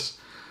licence.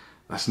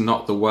 That's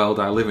not the world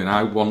I live in.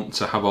 I want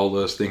to have all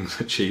those things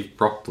achieved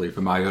properly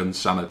for my own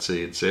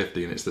sanity and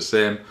safety. And it's the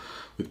same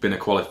with being a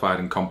qualified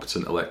and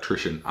competent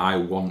electrician. I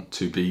want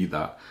to be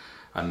that.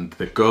 And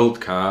the gold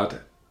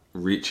card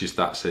reaches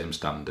that same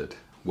standard.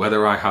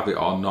 Whether I have it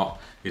or not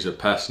is a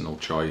personal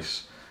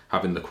choice.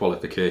 Having the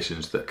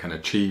qualifications that can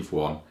achieve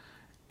one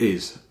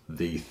is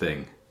the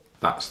thing.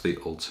 That's the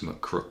ultimate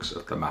crux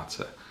of the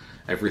matter.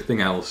 Everything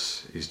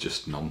else is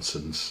just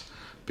nonsense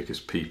because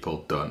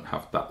people don't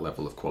have that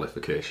level of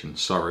qualification.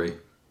 Sorry,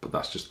 but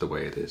that's just the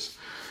way it is.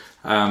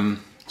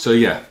 So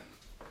yeah,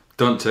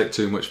 don't take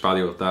too much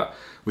value of that.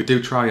 We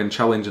do try and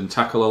challenge and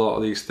tackle a lot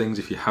of these things.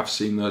 If you have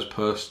seen those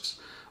posts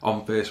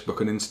on Facebook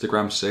and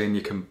Instagram saying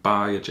you can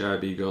buy a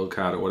JIB Gold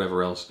Card or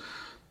whatever else,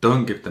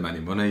 don't give them any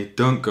money.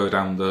 Don't go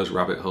down those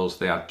rabbit holes.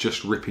 They are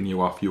just ripping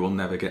you off. You will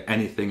never get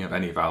anything of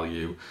any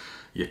value.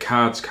 Your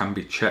cards can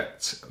be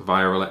checked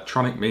via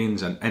electronic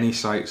means, and any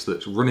sites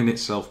that's running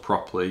itself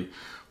properly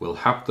will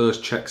have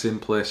those checks in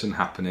place and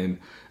happening,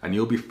 and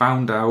you'll be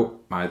found out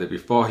either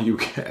before you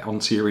get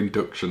onto your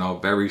induction or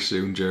very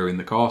soon during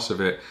the course of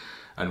it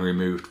and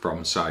removed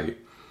from site.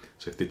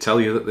 So if they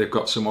tell you that they've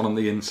got someone on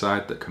the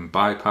inside that can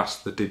bypass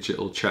the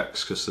digital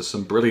checks, because there's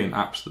some brilliant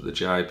apps that the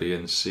JIB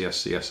and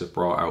CSCS have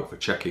brought out for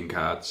checking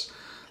cards,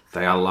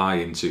 they are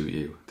lying to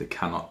you. They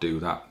cannot do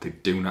that. They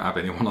do not have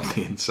anyone on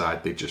the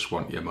inside. They just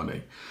want your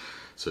money.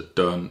 So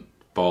don't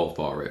fall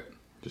for it.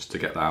 Just to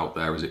get that out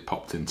there as it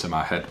popped into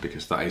my head,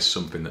 because that is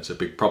something that's a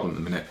big problem at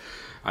the minute.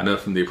 I know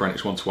from the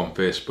Apprentice 1-to-1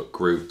 Facebook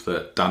group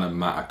that Dan and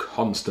Matt are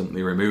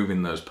constantly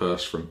removing those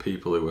posts from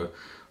people who are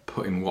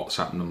putting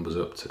WhatsApp numbers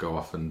up to go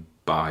off and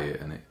buy it,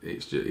 and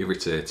it's just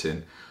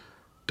irritating.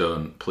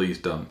 Please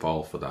don't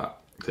fall for that.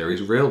 There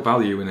is real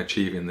value in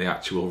achieving the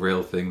actual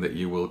real thing that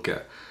you will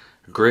get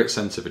a great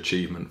sense of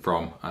achievement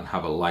from and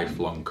have a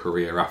lifelong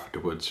career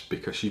afterwards,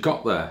 because you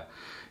got there.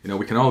 You know,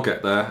 we can all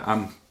get there.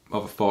 I'm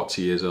over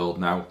 40 years old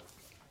now.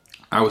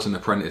 I was an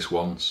apprentice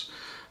once,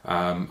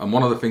 and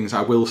one of the things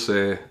I will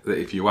say, that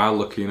if you are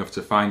lucky enough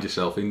to find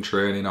yourself in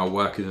training or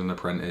working as an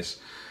apprentice,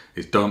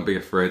 is don't be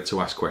afraid to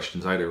ask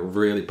questions. I had a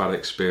really bad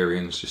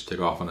experience, just to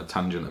go off on a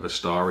tangent of a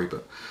story,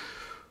 but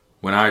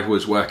when I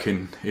was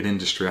working in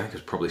industry, I think I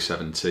was probably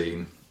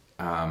 17,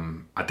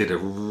 I did a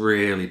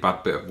really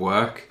bad bit of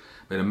work,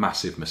 made a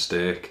massive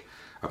mistake.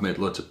 I've made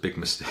loads of big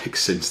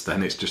mistakes since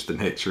then. It's just the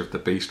nature of the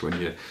beast when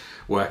you're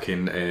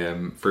working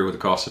through the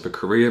course of a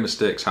career.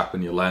 Mistakes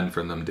happen, you learn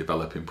from them,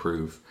 develop,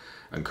 improve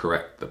and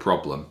correct the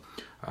problem.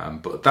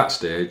 But at that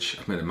stage,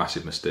 I've made a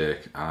massive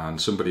mistake,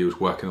 and somebody who was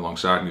working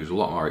alongside me, who was a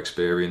lot more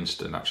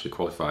experienced and actually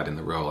qualified in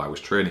the role I was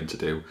training to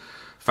do,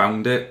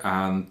 found it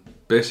and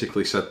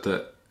basically said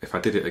that if I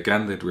did it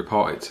again, they'd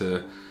report it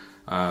to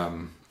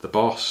the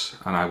boss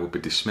and I would be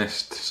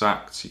dismissed,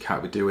 sacked. You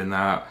can't be doing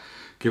that.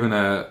 Given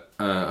a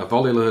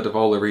volley load of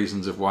all the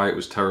reasons of why it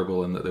was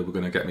terrible and that they were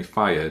going to get me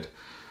fired,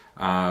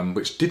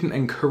 which didn't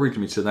encourage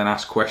me to then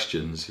ask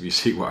questions, if you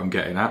see what I'm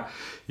getting at.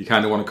 You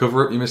kind of want to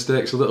cover up your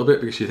mistakes a little bit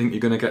because you think you're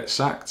going to get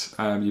sacked.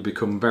 You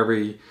become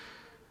very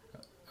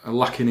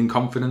lacking in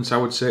confidence, I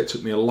would say. It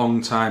took me a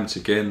long time to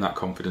gain that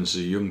confidence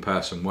as a young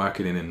person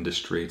working in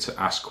industry,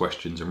 to ask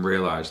questions and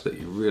realise that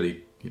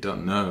you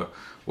don't know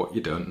what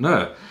you don't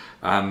know.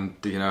 And,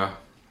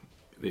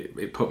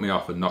 it put me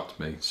off and knocked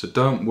me. So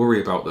don't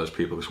worry about those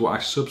people, because what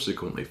I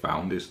subsequently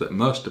found is that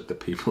most of the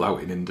people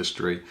out in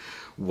industry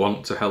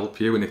want to help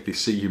you, and if they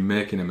see you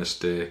making a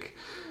mistake,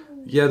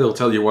 yeah, they'll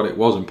tell you what it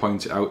was and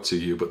point it out to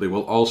you, but they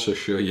will also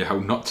show you how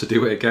not to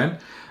do it again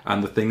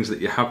and the things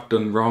that you have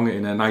done wrong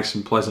in a nice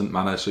and pleasant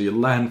manner, so you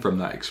learn from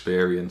that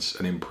experience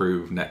and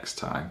improve next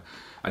time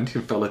and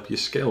develop your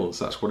skills.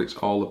 That's what it's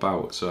all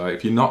about. So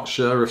if you're not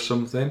sure of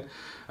something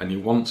and you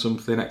want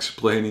something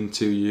explaining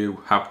to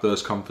you, have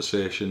those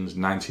conversations.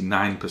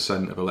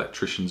 99% of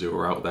electricians who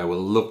are out there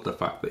will love the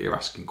fact that you're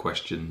asking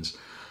questions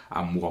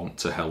and want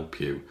to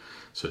help you.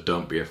 So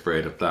don't be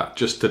afraid of that.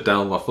 Just to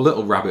delve off a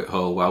little rabbit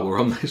hole while we're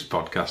on this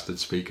podcast and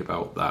speak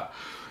about that.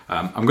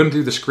 I'm going to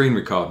do the screen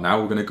record now.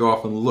 We're going to go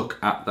off and look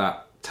at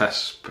that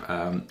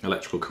TESP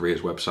Electrical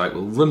Careers website.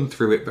 We'll run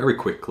through it very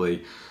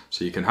quickly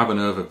so you can have an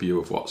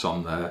overview of what's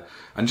on there.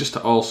 And just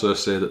to also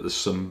say that there's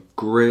some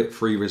great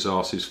free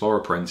resources for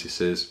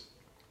apprentices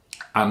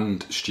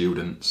and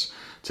students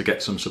to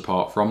get some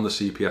support from the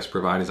CPS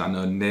providers. I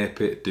know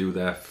NAPIT do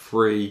their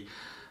free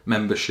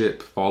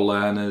membership for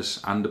learners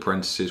and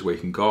apprentices where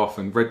you can go off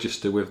and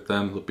register with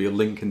them. There'll be a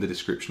link in the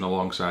description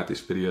alongside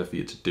this video for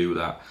you to do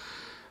that.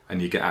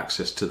 And you get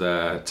access to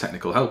their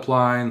technical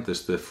helpline.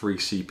 There's the free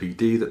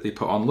CPD that they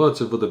put on, loads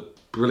of other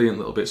brilliant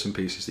little bits and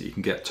pieces that you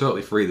can get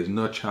totally free. There's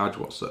no charge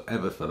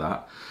whatsoever for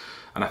that.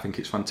 And I think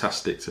it's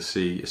fantastic to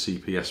see a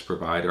CPS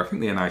provider. I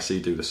think the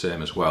NIC do the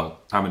same as well.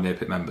 I'm a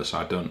NAPIT member, so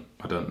I don't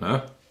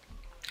know,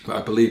 but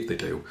I believe they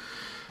do.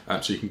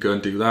 So you can go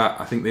and do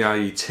that. I think the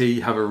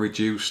IET have a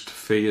reduced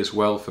fee as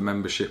well for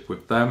membership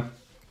with them.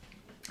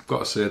 I've got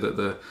to say that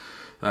the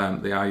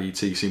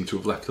IET seem to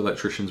have left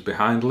electricians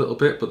behind a little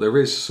bit, but there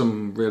is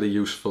some really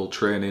useful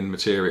training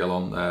material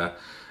on there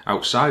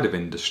outside of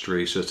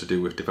industry, so to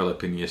do with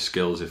developing your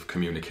skills of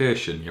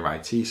communication, your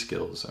IT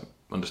skills,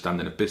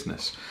 understanding of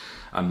business,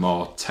 and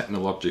more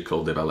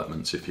technological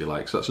developments, if you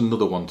like. So that's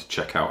another one to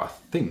check out. I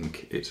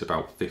think it's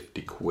about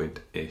 50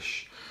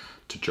 quid-ish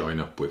to join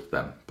up with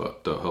them,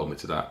 but don't hold me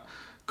to that.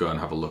 Go and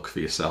have a look for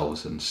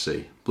yourselves and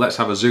see. Let's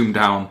have a zoom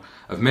down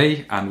of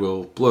me and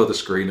we'll blow the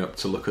screen up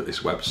to look at this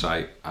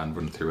website and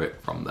run through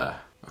it from there.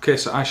 Okay,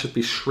 so I should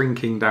be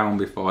shrinking down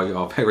before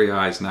your very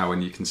eyes now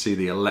and you can see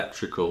the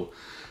Electrical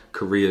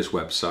Careers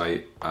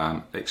website.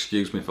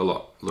 Excuse me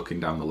for looking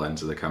down the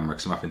lens of the camera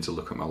because I'm having to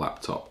look at my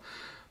laptop.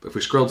 But if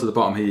we scroll to the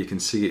bottom here, you can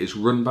see it is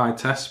run by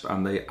TESP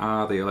and they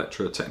are the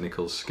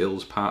Electrotechnical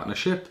Skills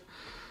Partnership.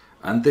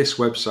 And this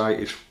website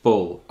is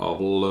full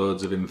of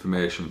loads of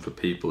information for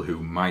people who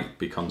might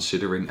be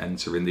considering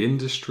entering the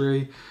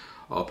industry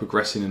or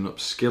progressing and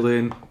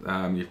upskilling.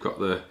 You've got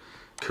the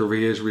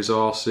careers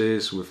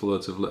resources with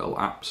loads of little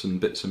apps and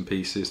bits and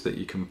pieces that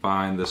you can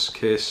find. There's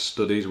case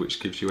studies which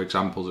gives you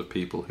examples of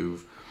people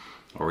who've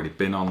already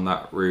been on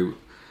that route.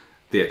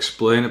 They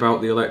explain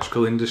about the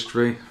electrical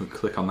industry. We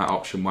click on that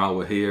option while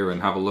we're here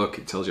and have a look.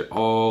 It tells you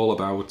all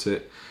about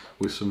it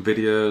with some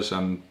videos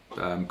and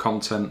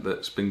content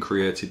that's been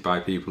created by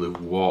people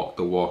who've walked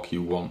the walk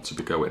you want to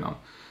be going on.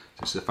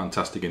 This is a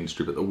fantastic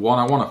industry, but the one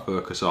I want to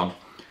focus on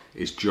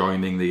is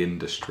joining the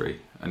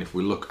industry. And if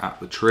we look at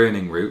the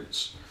training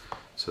routes,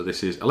 so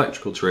this is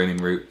electrical training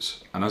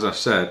routes, and as I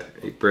said,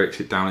 it breaks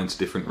it down into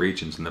different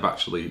regions, and they've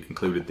actually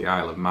included the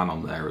Isle of Man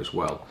on there as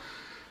well,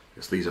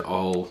 because these are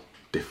all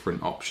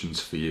different options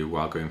for you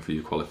while going through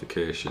your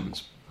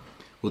qualifications.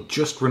 We'll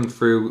just run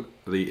through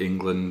the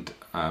England,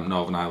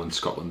 Northern Ireland,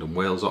 Scotland and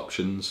Wales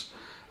options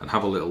and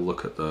have a little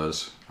look at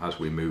those as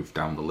we move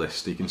down the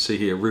list. You can see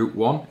here route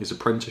 1 is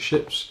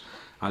apprenticeships,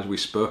 as we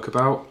spoke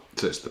about.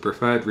 So it's the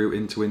preferred route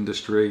into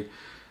industry.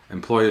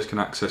 Employers can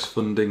access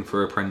funding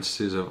for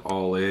apprentices of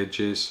all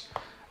ages.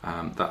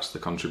 That's the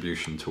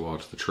contribution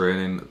towards the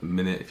training. At the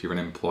minute, if you're an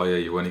employer,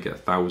 you only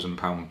get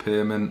 £1,000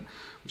 payment,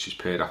 which is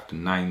paid after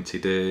 90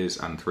 days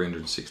and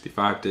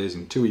 365 days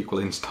in 2 equal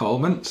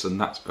instalments, and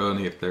that's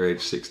only if they're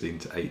aged 16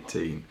 to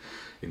 18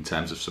 in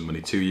terms of some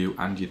money to you,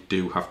 and you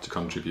do have to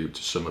contribute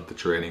to some of the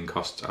training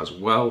costs as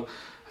well.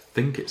 I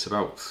think it's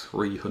about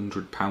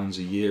 £300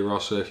 a year or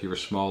so if you're a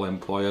small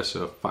employer,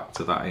 so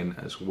factor that in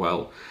as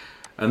well.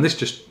 And this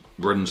just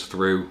runs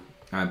through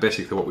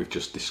basically what we've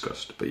just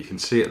discussed, but you can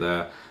see it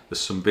there.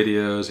 There's some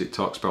videos. It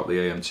talks about the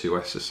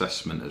AM2S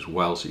assessment as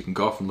well, so you can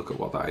go off and look at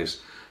what that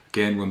is.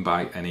 again run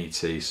by NET.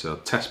 So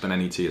TESP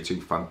and NET are two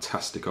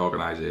fantastic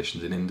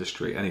organisations in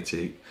industry.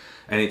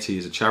 NET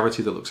is a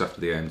charity that looks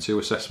after the AM2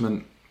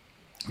 assessment,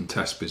 and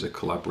TESP is a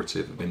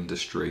collaborative of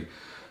industry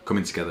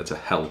coming together to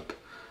help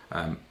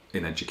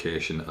in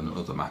education and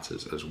other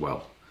matters as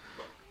well.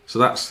 So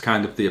that's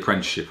kind of the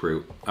apprenticeship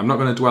route. I'm not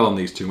going to dwell on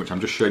these too much,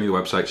 I'm just showing you the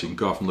website so you can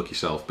go off and look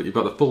yourself. But you've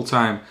got the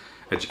full-time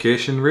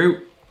education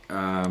route.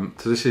 So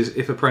this is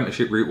if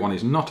apprenticeship route 1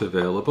 is not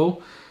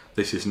available,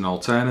 this is an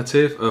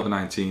alternative. Over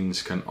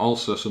 19s can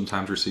also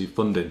sometimes receive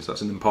funding, so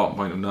that's an important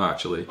point of note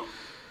actually.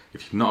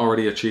 If you've not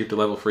already achieved a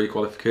level 3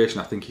 qualification,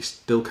 I think you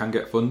still can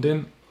get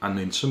funding, and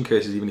in some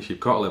cases even if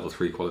you've got a level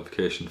 3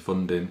 qualification,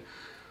 funding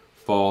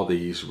for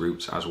these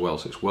routes as well.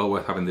 So it's well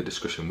worth having the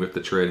discussion with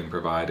the training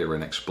provider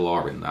and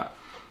exploring that.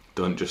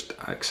 Don't just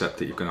accept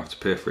that you're going to have to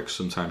pay for it, because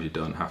sometimes you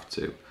don't have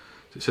to.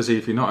 So it says here,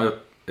 if you're not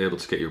able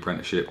to get your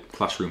apprenticeship,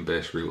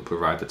 classroom-based route will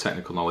provide the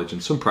technical knowledge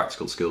and some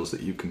practical skills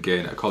that you can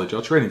gain at a college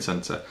or training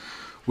centre,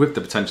 with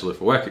the potential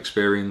for work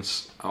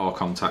experience or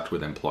contact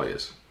with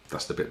employers.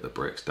 That's the bit that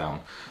breaks down.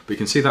 But you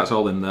can see that's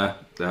all in there,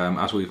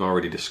 as we've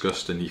already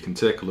discussed, and you can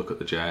take a look at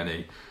the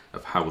journey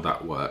of how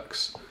that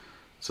works.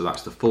 So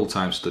that's the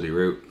full-time study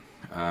route.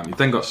 You've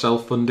then got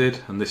self-funded,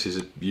 and this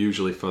is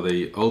usually for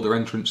the older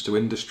entrants to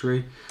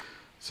industry.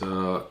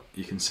 So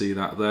you can see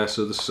that there.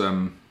 So there's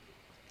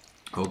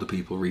older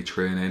people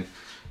retraining.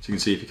 So you can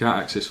see if you can't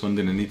access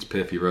funding and need to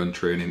pay for your own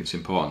training, it's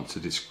important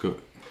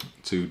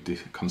to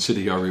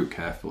consider your route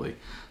carefully.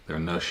 There are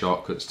no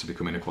shortcuts to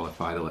becoming a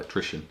qualified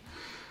electrician.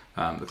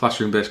 The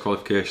classroom-based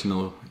qualification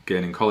they'll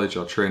gain in college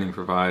or training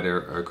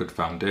provider are a good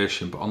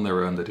foundation, but on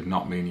their own they do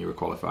not mean you're a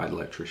qualified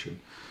electrician,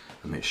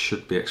 and it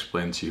should be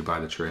explained to you by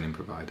the training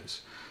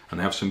providers. And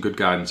they have some good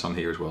guidance on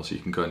here as well, so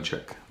you can go and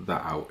check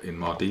that out in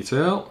more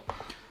detail.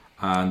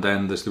 And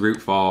then there's the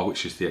route 4,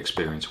 which is the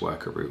experienced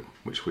worker route,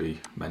 which we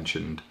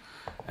mentioned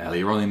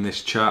earlier on in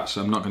this chat,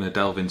 so I'm not going to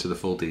delve into the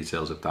full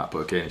details of that, but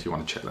again, if you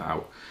want to check that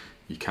out,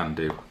 you can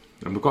do.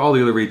 And we've got all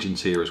the other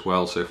regions here as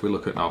well, so if we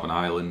look at Northern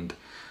Ireland,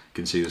 you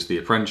can see there's the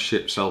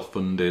apprenticeship,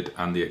 self-funded,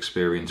 and the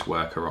experienced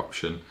worker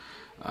option.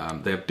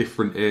 They have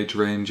different age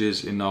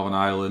ranges in Northern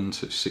Ireland,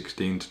 so it's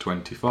 16 to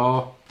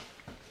 24,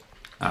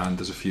 and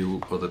there's a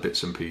few other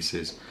bits and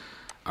pieces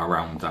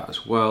around that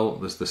as well.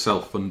 There's the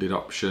self-funded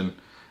option,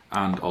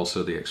 and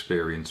also the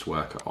experienced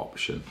worker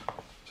option.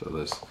 So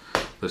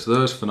there's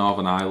those for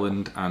Northern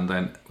Ireland, and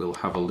then we'll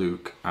have a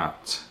look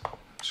at,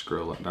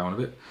 scroll that down a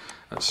bit,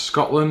 at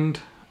Scotland,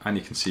 and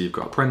you can see you've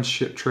got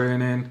apprenticeship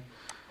training.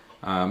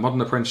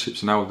 Modern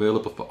apprenticeships are now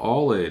available for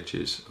all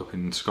ages up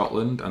in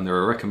Scotland, and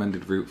they're a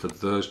recommended route for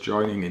those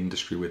joining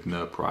industry with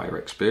no prior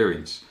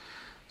experience.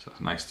 So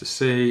that's nice to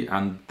see,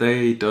 and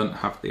they don't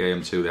have the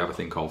AM2, they have a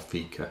thing called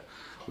FICA,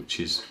 which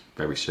is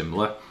very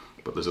similar.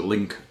 But there's a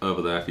link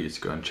over there for you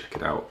to go and check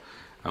it out.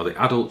 Now the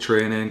adult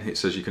training, it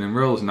says you can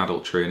enrol as an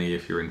adult trainee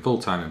if you're in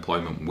full-time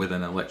employment with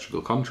an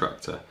electrical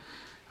contractor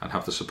and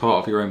have the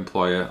support of your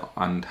employer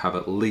and have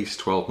at least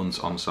 12 months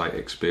on-site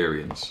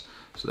experience.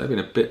 So they've been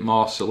a bit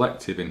more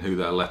selective in who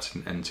they're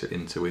letting enter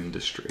into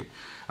industry.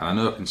 And I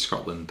know up in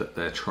Scotland that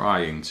they're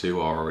trying to,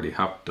 or already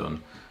have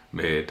done,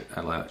 made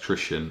an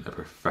electrician a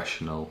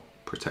professional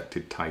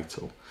protected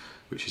title,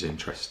 which is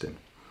interesting.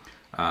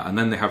 And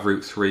then they have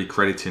route 3,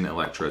 crediting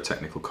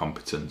electrotechnical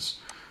competence,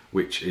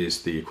 which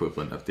is the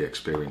equivalent of the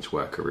experienced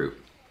worker route.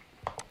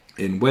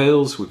 In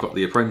Wales, we've got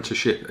the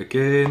apprenticeship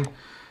again.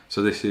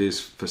 So this is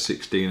for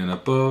 16 and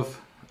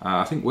above.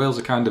 I think Wales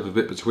are kind of a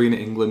bit between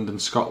England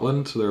and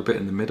Scotland, so they're a bit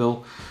in the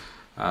middle.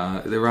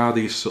 There are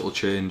these subtle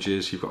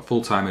changes. You've got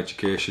full-time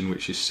education,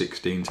 which is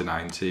 16 to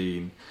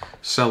 19,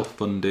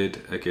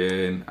 self-funded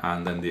again,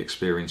 and then the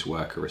experienced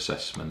worker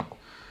assessment.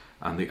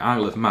 And the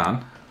Isle of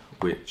Man,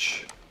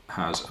 which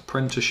has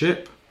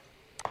apprenticeship,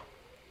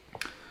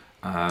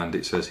 and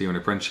it says here an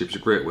apprenticeship is a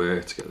great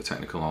way to get the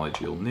technical knowledge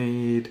you'll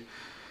need.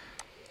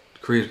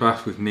 Careers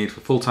path with need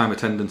for full-time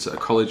attendance at a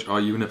college or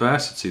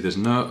university. There's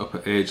no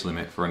upper age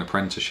limit for an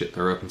apprenticeship.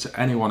 They're open to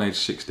anyone aged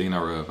 16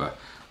 or over,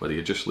 whether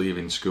you're just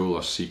leaving school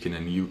or seeking a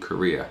new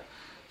career.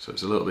 So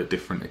it's a little bit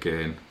different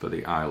again for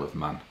the Isle of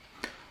Man.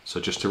 So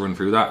just to run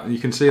through that, you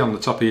can see on the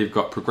top here you've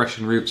got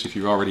progression routes if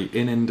you're already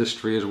in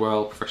industry as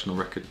well, professional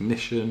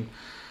recognition,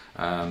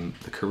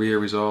 the career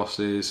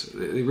resources.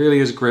 It really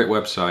is a great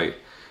website,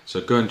 so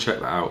go and check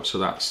that out. So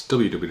that's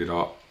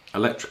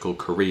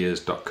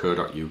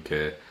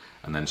www.electricalcareers.co.uk,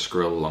 and then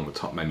scroll along the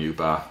top menu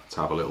bar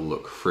to have a little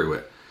look through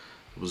it.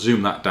 We'll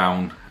zoom that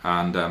down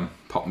and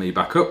pop me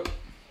back up.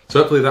 So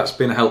hopefully that's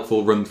been a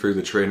helpful run through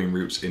the training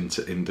routes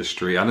into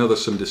industry. I know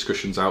there's some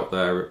discussions out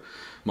there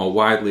more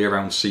widely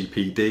around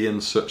CPD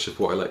and such, of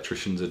what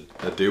electricians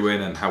are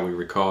doing and how we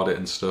record it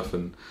and stuff,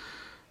 and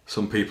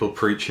some people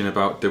preaching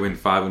about doing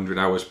 500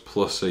 hours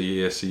plus a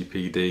year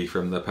CPD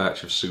from the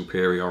perch of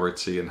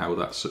superiority and how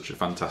that's such a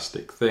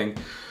fantastic thing,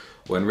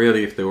 when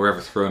really if they were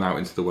ever thrown out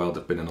into the world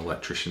of being an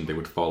electrician they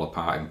would fall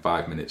apart in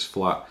 5 minutes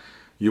flat.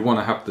 You want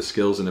to have the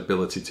skills and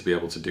ability to be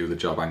able to do the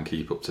job and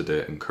keep up to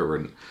date and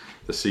current.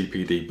 The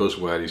CPD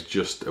buzzword is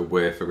just a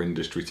way for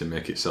industry to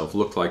make itself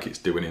look like it's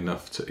doing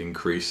enough to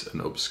increase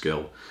and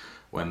upskill.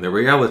 when the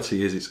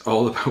reality is it's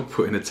all about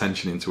putting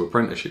attention into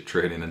apprenticeship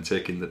training and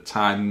taking the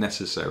time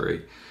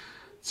necessary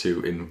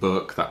to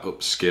invoke that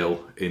upskill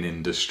in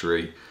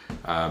industry.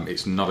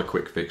 It's not a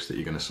quick fix that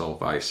you're going to solve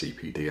via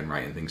CPD and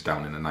writing things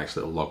down in a nice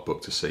little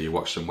logbook to say you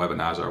watched some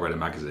webinars or read a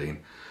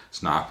magazine.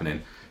 It's not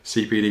happening.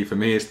 CPD for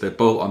me is the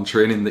bolt-on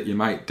training that you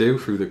might do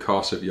through the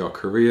course of your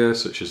career,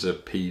 such as a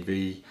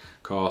PV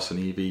course, an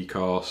EV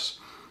course,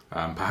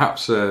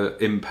 perhaps a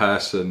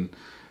in-person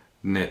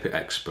NAPIT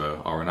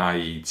Expo or an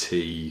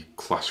IET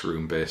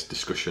classroom-based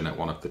discussion at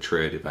one of the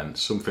trade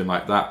events. Something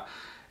like that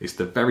is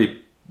the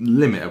very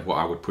limit of what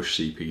I would push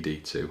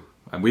CPD to.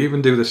 And we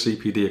even do the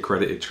CPD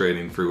accredited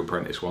training through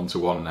Apprentice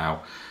 1-to-1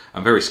 now.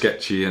 I'm very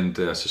sketchy and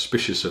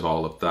suspicious of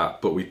all of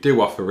that, but we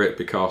do offer it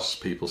because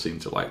people seem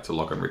to like to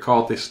log and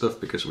record this stuff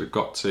because we've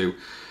got to,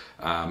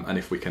 and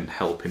if we can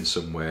help in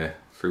some way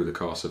through the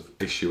course of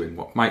issuing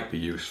what might be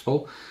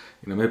useful.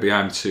 Maybe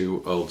I'm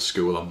too old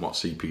school on what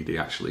CPD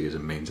actually is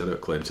and means. I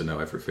don't claim to know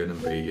everything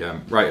and be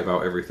right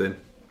about everything.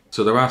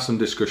 So there are some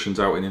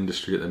discussions out in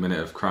industry at the minute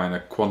of trying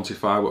to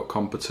quantify what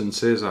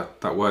competence is.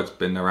 That word's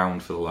been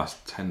around for the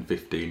last 10,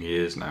 15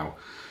 years now.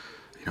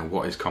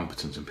 What is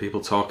competence? And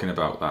people talking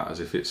about that as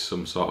if it's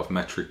some sort of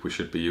metric we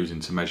should be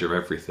using to measure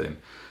everything.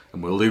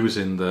 And we're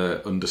losing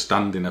the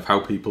understanding of how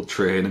people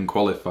train and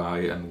qualify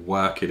and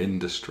work in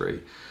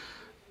industry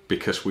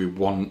because we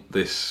want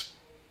this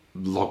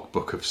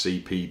logbook of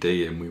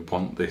CPD and we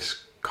want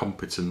this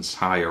competence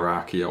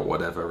hierarchy or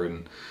whatever,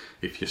 and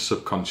if you're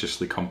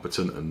subconsciously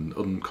competent and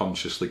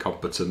unconsciously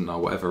competent or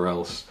whatever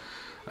else,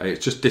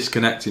 it's just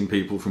disconnecting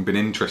people from being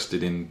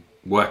interested in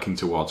working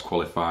towards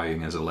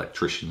qualifying as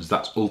electricians.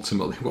 That's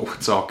ultimately what we're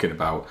talking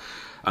about,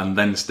 and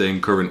then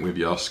staying current with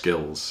your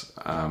skills.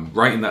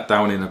 Writing that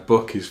down in a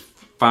book is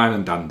fine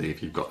and dandy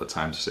if you've got the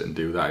time to sit and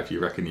do that. If you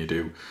reckon you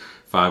do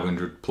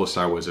 500 plus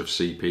hours of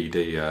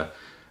CPD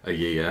a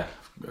year,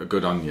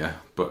 good on you.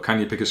 But can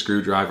you pick a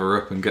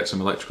screwdriver up and get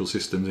some electrical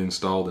systems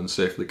installed and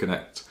safely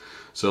connect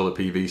solar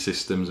PV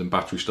systems and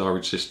battery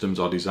storage systems,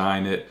 or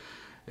design it?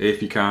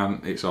 If you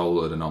can't, it's all a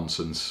load of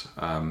nonsense.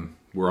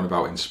 We're on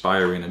about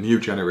inspiring a new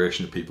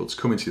generation of people to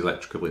come into the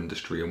electrical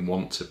industry and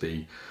want to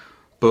be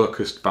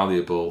focused,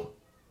 valuable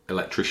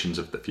electricians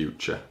of the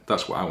future.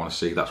 That's what I want to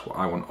see. That's what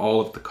I want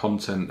all of the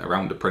content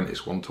around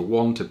Apprentice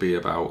 1-to-1 to be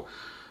about,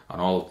 and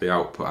all of the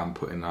output I'm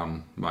putting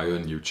on my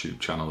own YouTube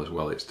channel as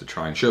well. It's to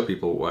try and show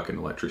people what working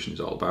electrician is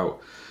all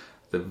about.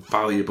 The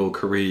valuable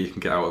career you can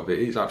get out of it.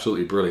 It's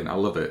absolutely brilliant. I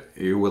love it.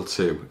 You will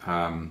too.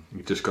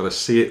 You've just got to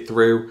see it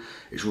through.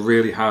 It's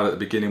really hard at the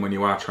beginning when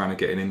you are trying to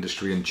get in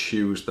industry and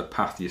choose the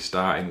path you're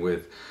starting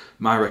with.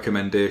 My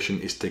recommendation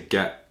is to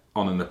get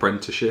on an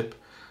apprenticeship.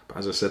 But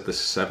as I said, there's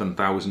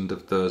 7,000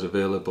 of those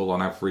available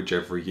on average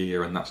every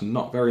year, and that's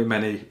not very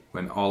many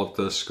when all of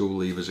those school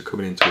leavers are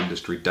coming into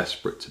industry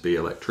desperate to be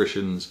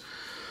electricians.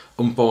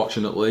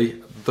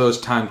 Unfortunately,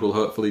 those times will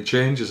hopefully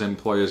change as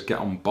employers get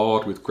on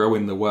board with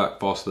growing the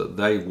workforce that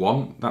they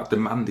want. That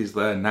demand is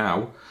there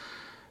now.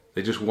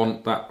 They just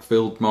want that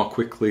filled more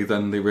quickly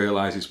than they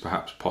realise is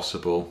perhaps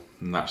possible,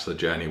 and that's the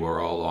journey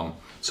we're all on.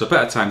 So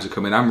better times are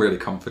coming. I'm really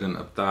confident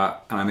of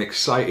that, and I'm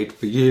excited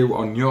for you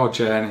on your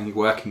journey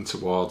working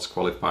towards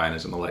qualifying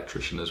as an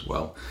electrician as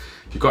well.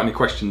 If you've got any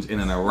questions in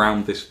and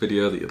around this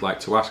video that you'd like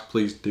to ask,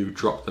 please do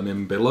drop them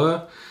in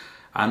below.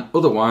 And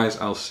otherwise,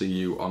 I'll see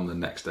you on the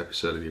next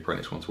episode of the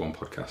Apprentice 1-to-1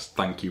 podcast.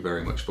 Thank you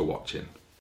very much for watching.